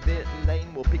me. Yvette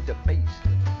Lane will pick the pace.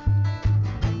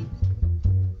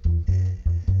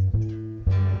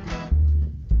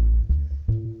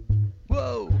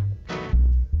 Whoa.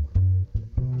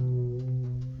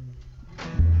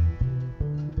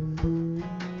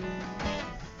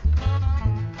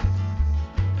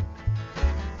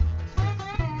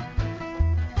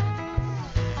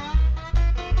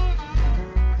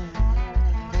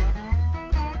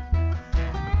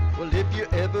 Well, if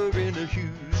you're ever in a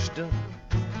Houston,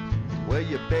 well,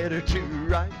 you better do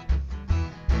right.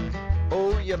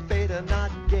 Oh, you better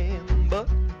not gamble,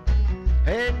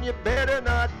 and you better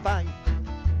not fight,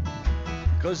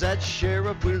 'cause that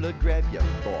sheriff will grab you,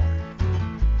 boy,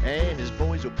 and his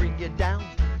boys will bring you down.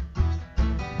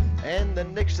 And the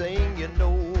next thing you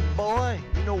know, boy,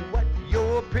 you know what?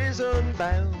 You're prison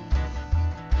bound.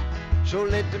 So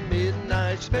let the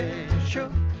midnight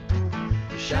special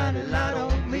shine a light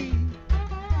on me.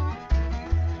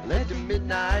 Let the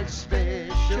midnight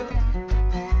special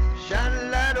shine a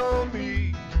light on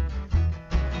me.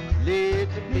 Let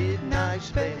the midnight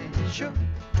special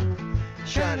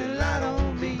shine a light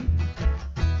on me.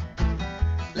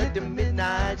 Let the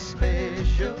midnight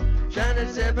special shine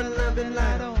its ever-loving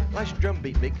light on. Nice drum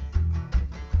beat, Mick.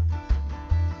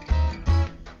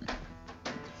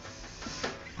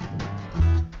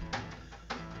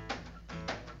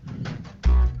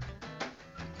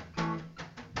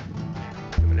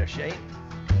 Come in there, Shane.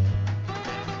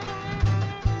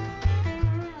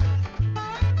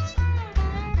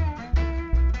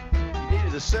 You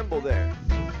needed a cymbal there.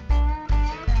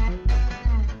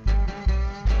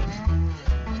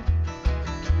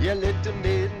 Yeah, let the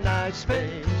midnight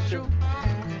special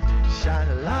shine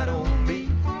a light on me.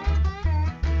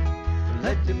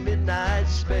 Let the midnight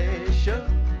special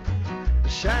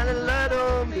shine a light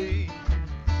on me.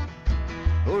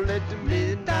 Oh, let the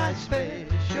midnight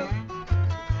special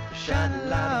shine a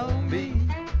light on me.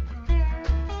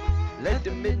 Let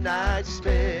the midnight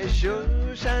special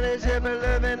shine its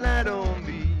ever-loving light on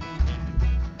me.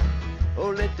 Oh,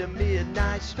 let the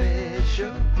midnight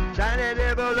special shine that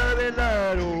ever-loving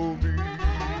light on me.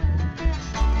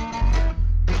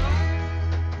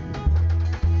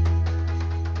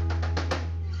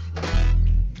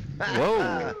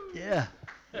 Whoa. Yeah.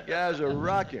 You guys are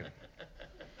rocking.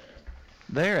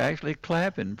 They're actually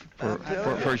clapping for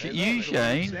you,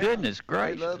 Shane. Goodness I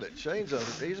gracious. love it. Shane's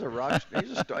he's a rock.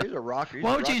 He's a rocker. He's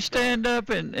Why a don't you rock stand up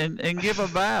and give a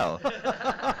bow?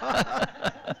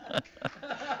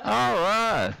 All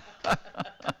right.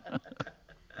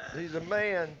 He's a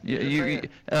man. You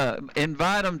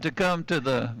invite them to come to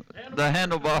the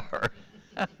handlebar.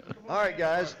 All right,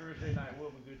 guys.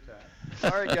 All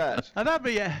right, guys. Now that'd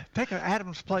be take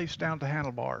Adam's place down to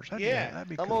Handlebars. That'd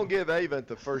be I'm cool. gonna give Avent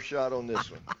the first shot on this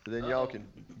one. Then y'all can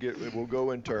we'll go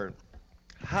in turn.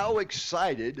 How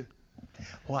excited?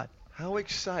 What? How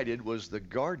excited was the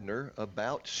gardener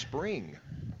about spring?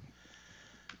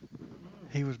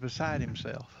 He was beside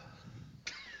himself.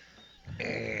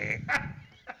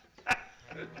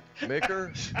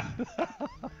 Micker? How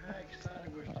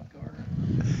excited was the gardener?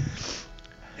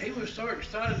 He was so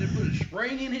excited to put a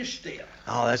spring in his step.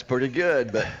 Oh, that's pretty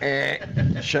good, but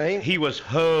Shane? He was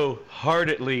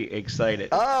wholeheartedly excited.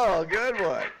 Oh, good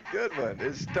one. Good one.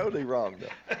 It's totally wrong,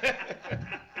 though.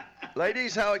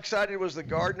 Ladies, how excited was the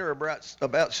gardener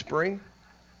about spring?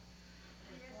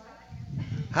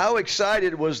 How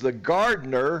excited was the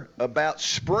gardener about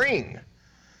spring?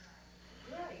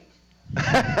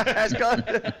 That's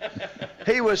good.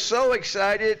 He was so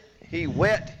excited, he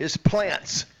wet his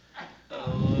plants.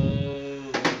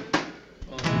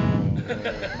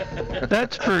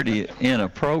 That's pretty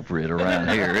inappropriate around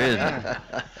here, isn't it?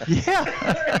 Yeah.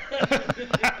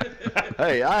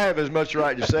 Hey, I have as much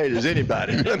right to say it as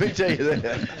anybody. Let me tell you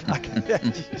that.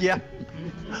 Yeah.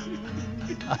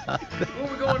 Where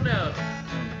we going now?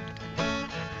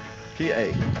 Key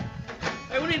A.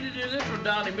 Hey, we need to do this with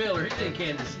Donnie Miller. He's in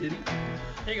Kansas City.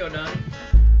 Here you go, Donnie.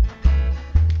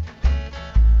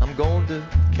 I'm going to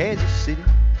Kansas City.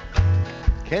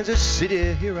 Kansas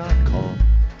City, here I come.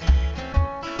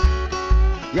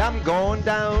 Yeah, I'm going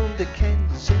down to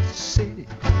Kansas City.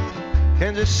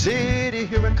 Kansas City,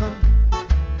 here I come.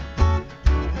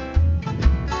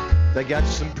 They got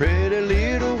some pretty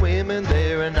little women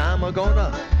there, and I'm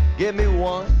gonna get me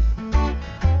one.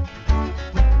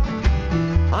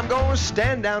 I'm gonna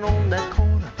stand down on that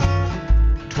corner,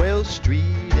 12th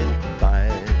Street and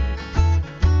Vine.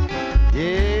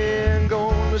 Yeah, I'm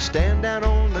gonna stand down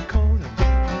on the corner,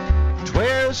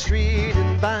 12th Street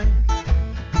and Vine.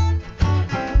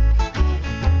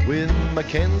 With my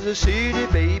Kansas City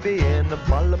baby and a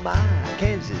bottle of my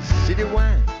Kansas City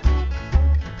wine.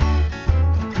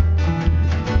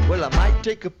 Well, I might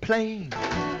take a plane,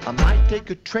 I might take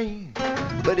a train,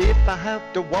 but if I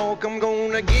have to walk, I'm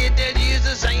gonna get that just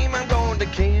the same. I'm going to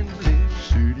Kansas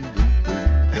City,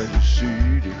 Kansas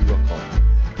City, rock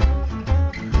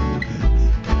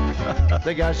on.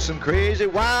 They got some crazy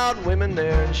wild women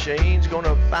there, and Shane's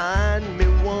gonna find me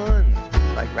one,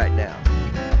 like right now.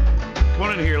 Come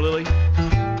on in here, Lily.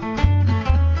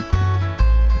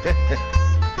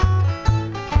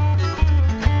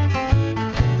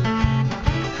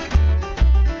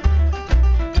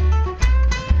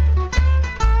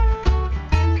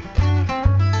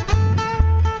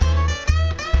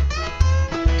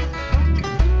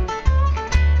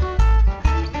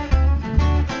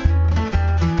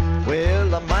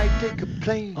 Well, I might take a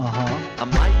plane, I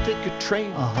might take a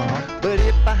train, but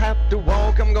if I have to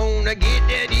walk, I'm gonna get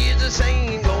that is the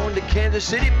same. Going to Kansas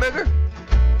City, Mugger.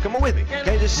 Come on with me.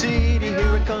 Kansas City, here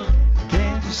I come.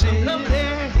 Kansas City,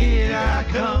 here I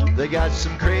come. They got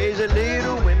some crazy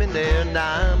little women there, and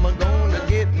I'm gonna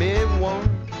get me one.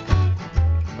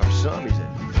 Or some, he said.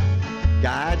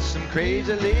 Got some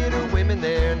crazy little women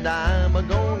there, and I'm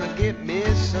gonna get me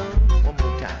some. One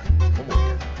more time, one more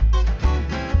time.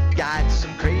 Got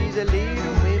some crazy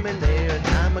little women there, and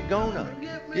I'm gonna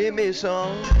get me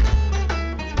some.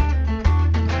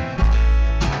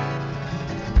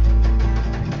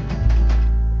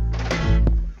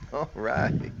 All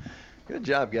right. Good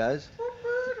job, guys.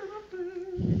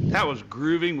 That was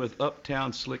grooving with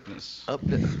Uptown Slickness.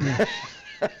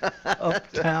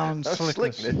 Uptown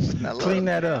Slickness. Clean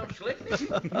that up.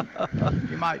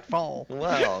 You might fall.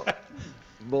 Wow.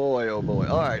 Boy, oh boy.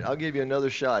 All right, I'll give you another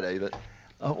shot, Ava.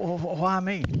 Why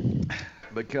me?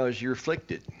 Because you're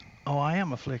afflicted. Oh, I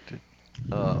am afflicted.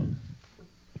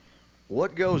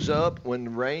 What goes up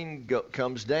when rain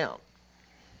comes down?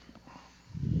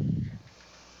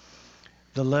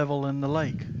 The level in the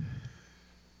lake.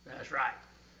 That's right.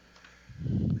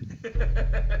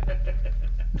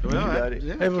 Well,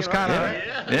 it was kind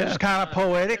of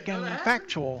poetic and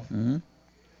factual. Mm-hmm.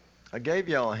 I gave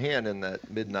y'all a hint in that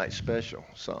Midnight Special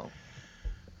song.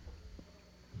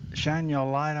 Shine your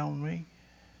light on me.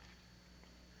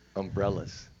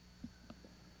 Umbrellas.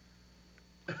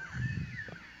 All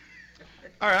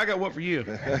right, I got one for you.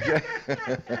 Okay.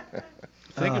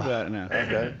 Think about it now.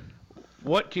 Okay.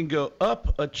 What can go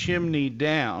up a chimney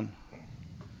down,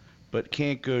 but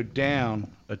can't go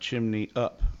down a chimney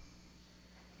up?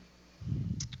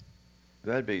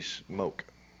 That'd be smoke.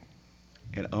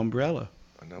 An umbrella.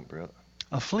 An umbrella.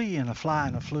 A flea and a fly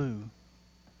and a flew.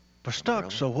 Were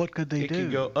stuck, so what could they do? It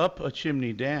can go up a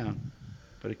chimney down,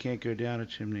 but it can't go down a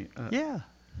chimney up. Yeah.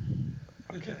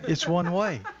 It's one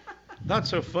way. Not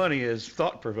so funny as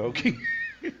thought-provoking.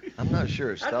 I'm not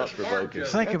sure it's thought-provoking.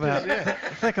 Think about it.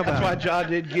 Think about That's why it. John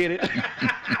did get it.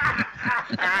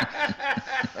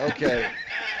 Okay.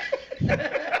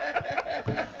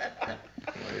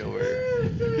 Way over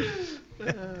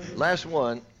here. Last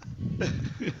one.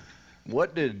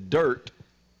 What did dirt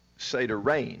say to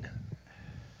rain?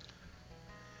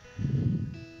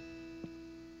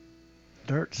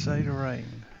 Dirt say to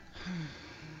rain.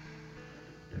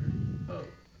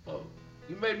 Oh,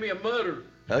 you made me a mudder.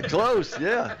 Close,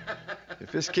 yeah.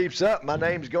 If this keeps up, my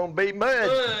name's gonna be Mud.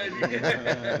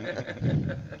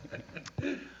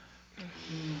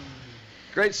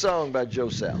 Great song by Joe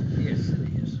South. Yes, it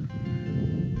is.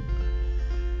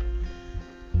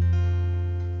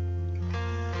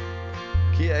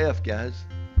 Key of F, guys.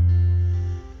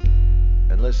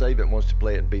 Unless Avett wants to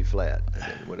play it in B flat,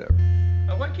 then whatever.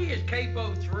 What key is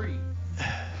capo 3?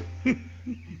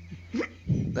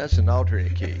 That's an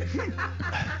alternate key.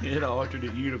 In an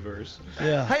alternate universe.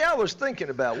 Yeah. Hey, I was thinking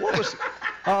about what was.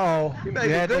 Oh, You you made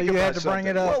me had think to about bring something.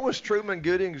 it up. What was Truman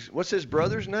Gooding's? What's his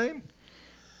brother's name?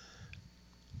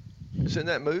 It's in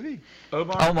that movie.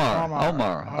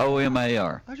 Omar.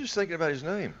 O-M-A-R. I was just thinking about his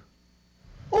name.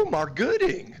 Omar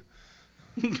Gooding.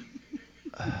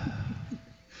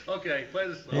 Okay, play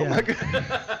the song. Yeah. Oh my God.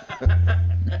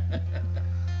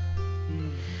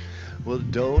 Well,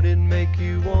 don't it make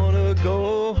you wanna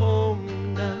go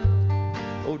home now?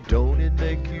 Oh, don't it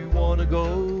make you wanna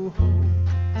go home?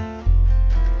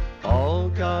 All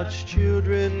God's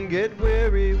children get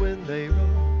weary when they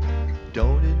roam.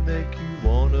 Don't it make you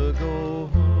wanna go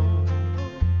home?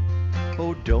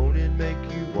 Oh, don't it make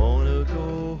you wanna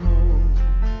go home?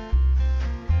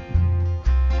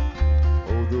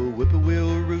 Oh, the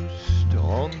whippoorwill roost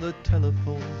on the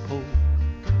telephone pole,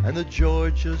 and the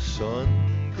Georgia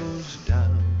sun goes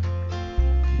down.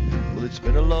 Well, it's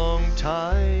been a long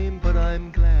time, but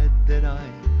I'm glad that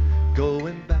I'm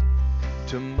going back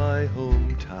to my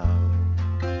hometown.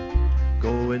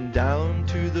 Going down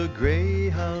to the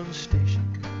Greyhound station,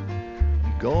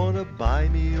 I'm gonna buy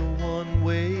me a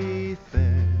one-way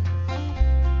fare.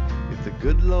 If the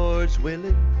good Lord's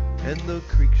willing and the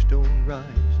creeks don't rise,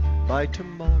 by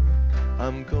tomorrow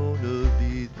I'm gonna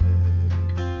be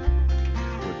there.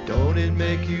 Well, don't it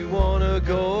make you wanna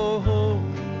go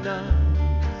home now?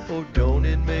 Oh, don't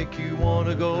it make you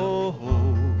wanna go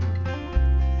home?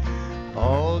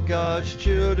 All God's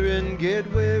children get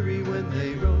weary when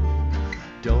they roam.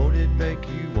 Don't it make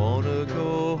you wanna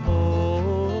go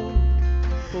home?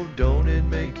 Oh, don't it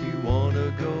make you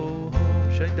wanna go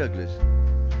home? Shane Douglas.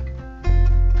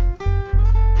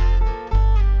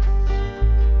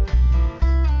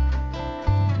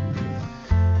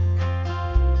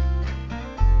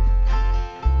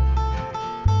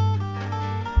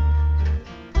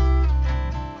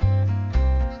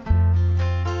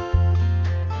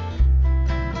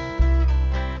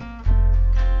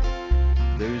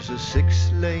 There's a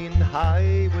 6-lane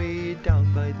highway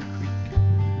down by the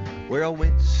creek where I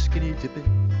went skinny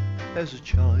dipping as a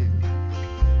child,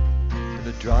 and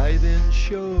a drive-in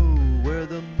show where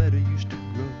the meadow used to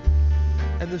grow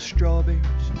and the strawberries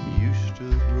used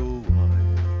to grow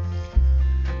wild.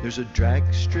 There's a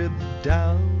drag strip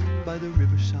down by the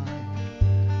riverside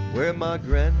where my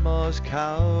grandma's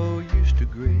cow used to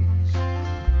graze.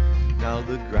 Now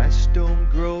the grass don't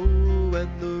grow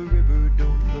and the river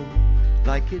don't flow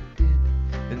like it did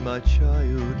in my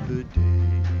childhood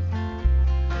days.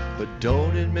 But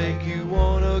don't it make you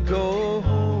wanna go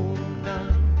home now?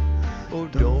 Oh,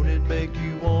 don't it make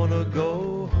you wanna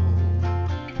go home?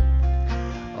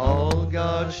 All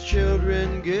God's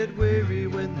children get weary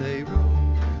when they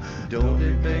roam. Don't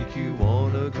it make you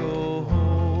wanna go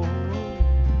home?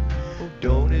 Oh,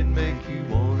 don't it make you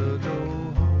wanna go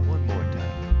home? One more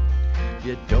time.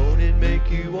 Yeah, don't it make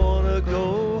you wanna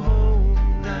go home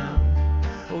now?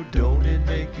 Oh, don't it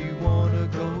make you wanna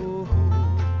go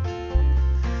home?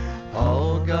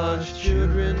 All God's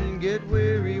children get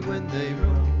weary when they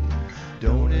roam.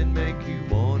 Don't it make you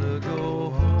wanna go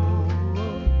home?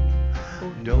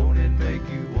 Oh, don't it make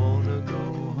you wanna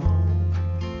go home?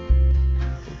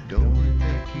 Oh, don't it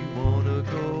make you wanna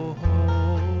go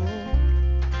home?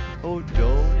 Oh,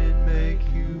 don't it make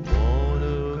you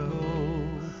wanna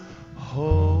go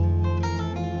home?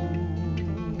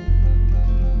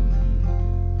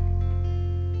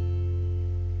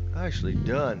 Nicely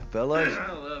done, fellas.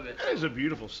 I love it. That is a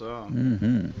beautiful song.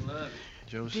 Mm-hmm. Love it.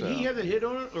 Joe Did South. he have the hit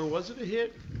on it, or was it a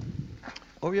hit?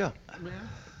 Oh yeah, Yeah.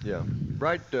 yeah.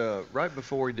 Right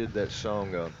before he did that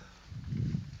song,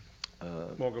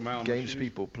 Walk a Mile in My Games Shoes?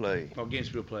 People Play. Oh, Games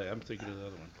People Play. I'm thinking of the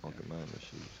other one. Walk a Mile in My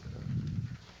Shoes.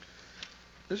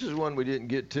 This is one we didn't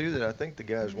get to that I think the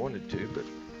guys wanted to, but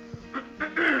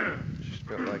just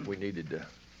felt like we needed to.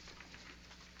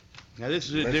 Now this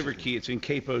is a different key. It's in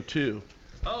capo 2.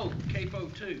 Oh, Capo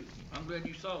 2. I'm glad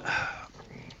you saw that.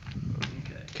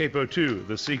 Okay. Capo 2,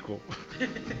 the sequel.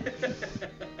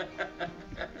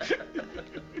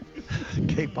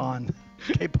 Capon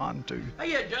 2.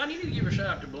 Hey, yeah, John, you need to give a shout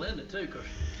out to Belinda too, cause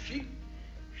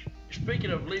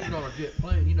speaking of leaving on a jet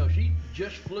plane, you know, she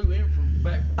just flew in from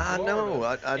back from I Florida, know.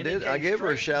 I and did. it I came gave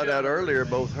her a straight shout to out John earlier, Rue.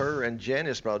 both her and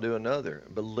Janice, but I'll do another.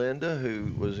 Belinda,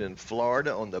 who was in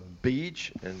Florida on the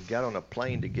beach and got on a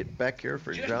plane to get back here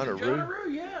for Just John to Rue.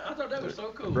 Rue, yeah, I thought that was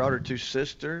so cool. Brought her 2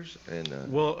 sisters,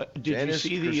 and Well, did Janice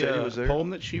you see Crucetti was the there. poem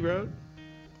that she wrote?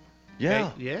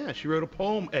 Yeah. Hey, yeah, she wrote a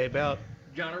poem about.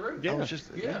 John Rue. Yeah. Oh, it's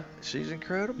just, Yeah. she's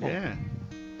incredible. Yeah.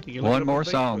 You can look it One up more on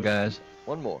song, Facebook. guys.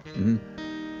 One more. Mhm.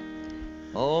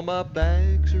 All my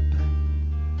bags are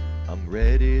packed, I'm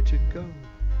ready to go.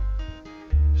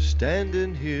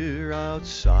 Standing here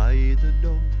outside the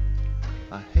door,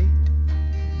 I hate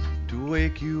to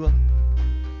wake you up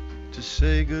to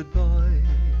say goodbye.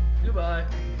 Goodbye.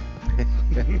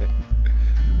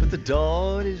 But the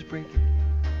dawn is breaking,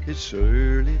 it's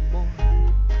early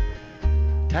morning.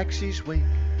 Taxis wait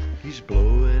He's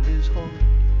blowing his horn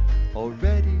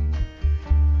already.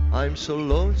 I'm so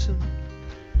lonesome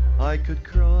I could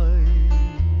cry.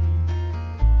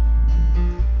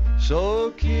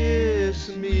 So kiss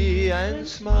me and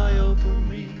smile for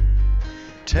me.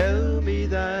 Tell me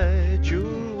that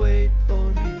you'll wait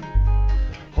for me.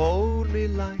 Hold me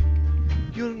like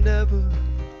you'll never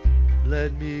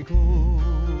let me go.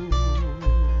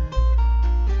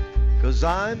 'Cause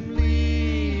I'm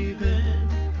leaving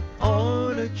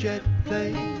on a jet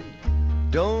plane.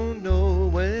 Don't know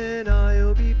when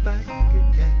I'll be back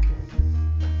again.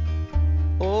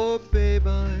 Oh, babe,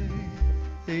 I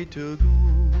hate to go.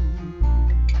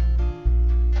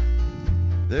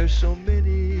 There's so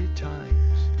many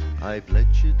times I've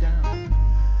let you down.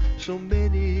 So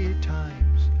many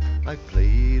times I've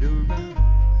played around.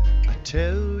 I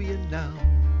tell you now,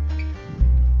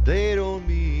 they don't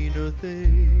mean a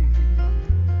thing.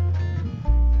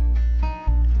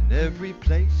 In every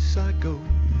place I go,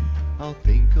 I'll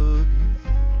think of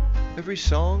you. Every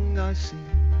song I sing,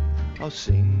 I'll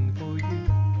sing for you.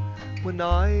 When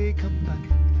I come back,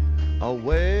 I'll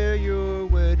wear your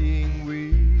wedding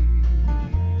ring.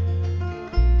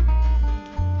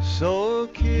 So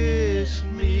kiss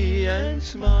me and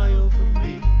smile for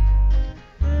me.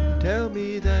 Tell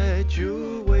me that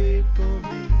you'll wait for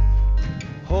me.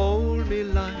 Hold me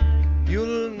like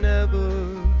you'll never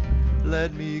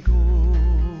let me go.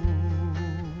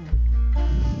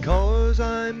 'Cause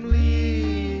I'm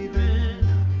leaving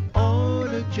on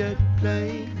a jet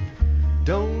plane.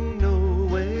 Don't know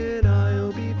when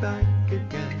I'll be back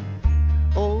again.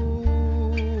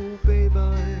 Oh, babe,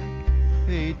 I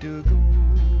hate to go.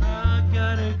 I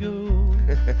gotta go.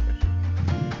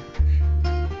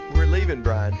 We're leaving,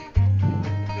 Brian.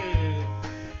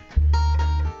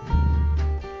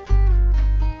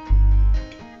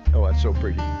 Oh, that's so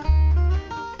pretty.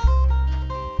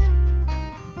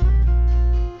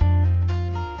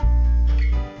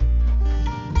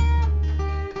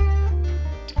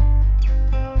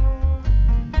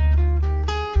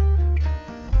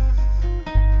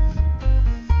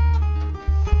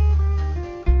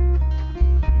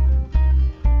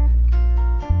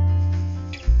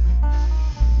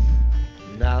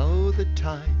 Now the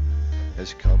time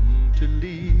has come to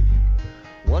leave you.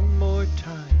 One more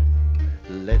time,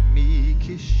 let me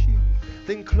kiss you,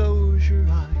 then close your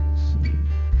eyes.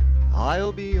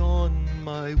 I'll be on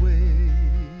my way.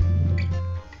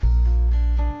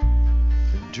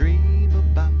 And dream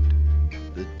about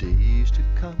the days to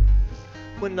come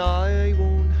when I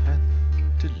won't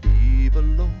have to leave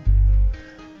alone.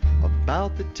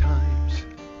 About the times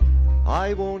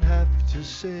I won't have to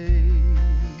say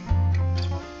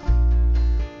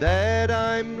that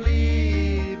I'm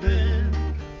leaving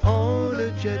on a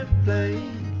jet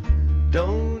plane.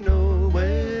 Don't know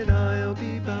when I'll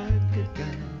be back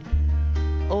again.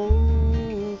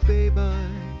 Oh, babe, I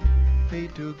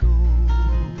hate to go.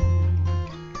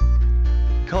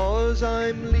 'Cause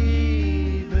I'm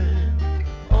leaving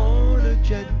on a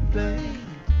jet plane.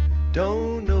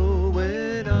 Don't know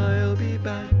when I'll be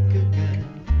back again.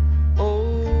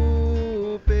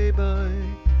 Oh, babe, I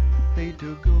hate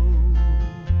to go.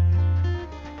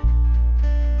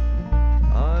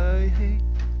 I hate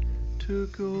to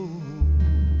go.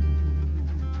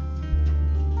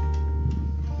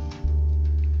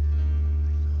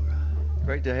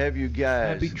 Great to have you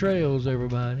guys. Happy trails,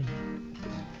 everybody.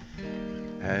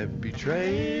 Happy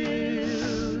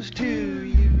trails to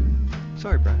you.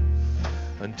 Sorry, Brian.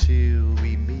 Until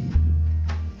we meet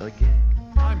again.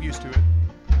 I'm used to it.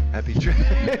 Happy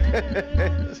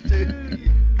trails to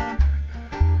you.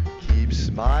 Keep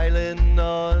smiling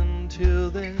until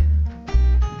then.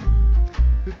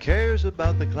 Who cares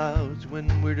about the clouds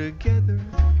when we're together?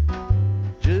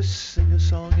 Just sing a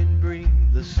song and bring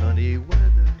the sunny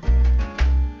weather.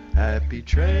 Happy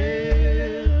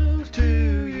trails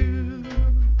to you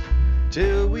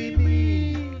till we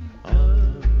meet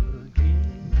again.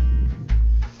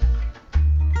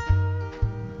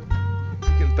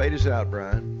 You can fade us out,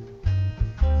 Brian.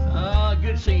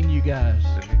 Good seeing you guys.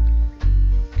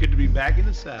 Good to be back in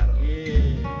the saddle.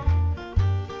 Yeah.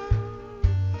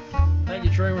 Thank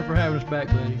you, Trimmer, for having us back,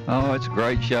 buddy. Oh, it's a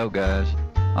great show, guys.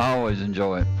 I always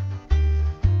enjoy it.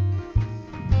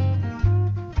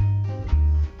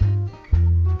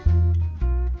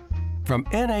 From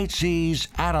NHC's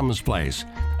Adams Place,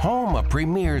 home of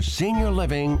premier senior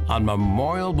living on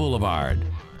Memorial Boulevard.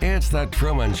 It's The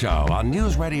Truman Show on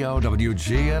News Radio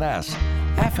WGNS,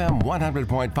 FM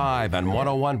 100.5 and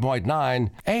 101.9,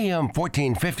 AM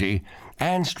 1450,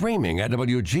 and streaming at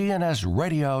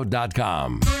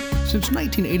WGNSradio.com. Since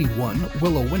 1981,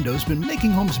 Willow Window's been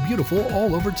making homes beautiful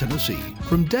all over Tennessee,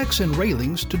 from decks and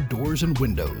railings to doors and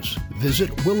windows. Visit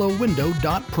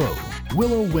willowwindow.pro.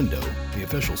 Willow Window, the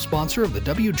official sponsor of the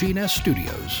WGNS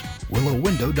studios.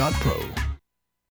 willowwindow.pro.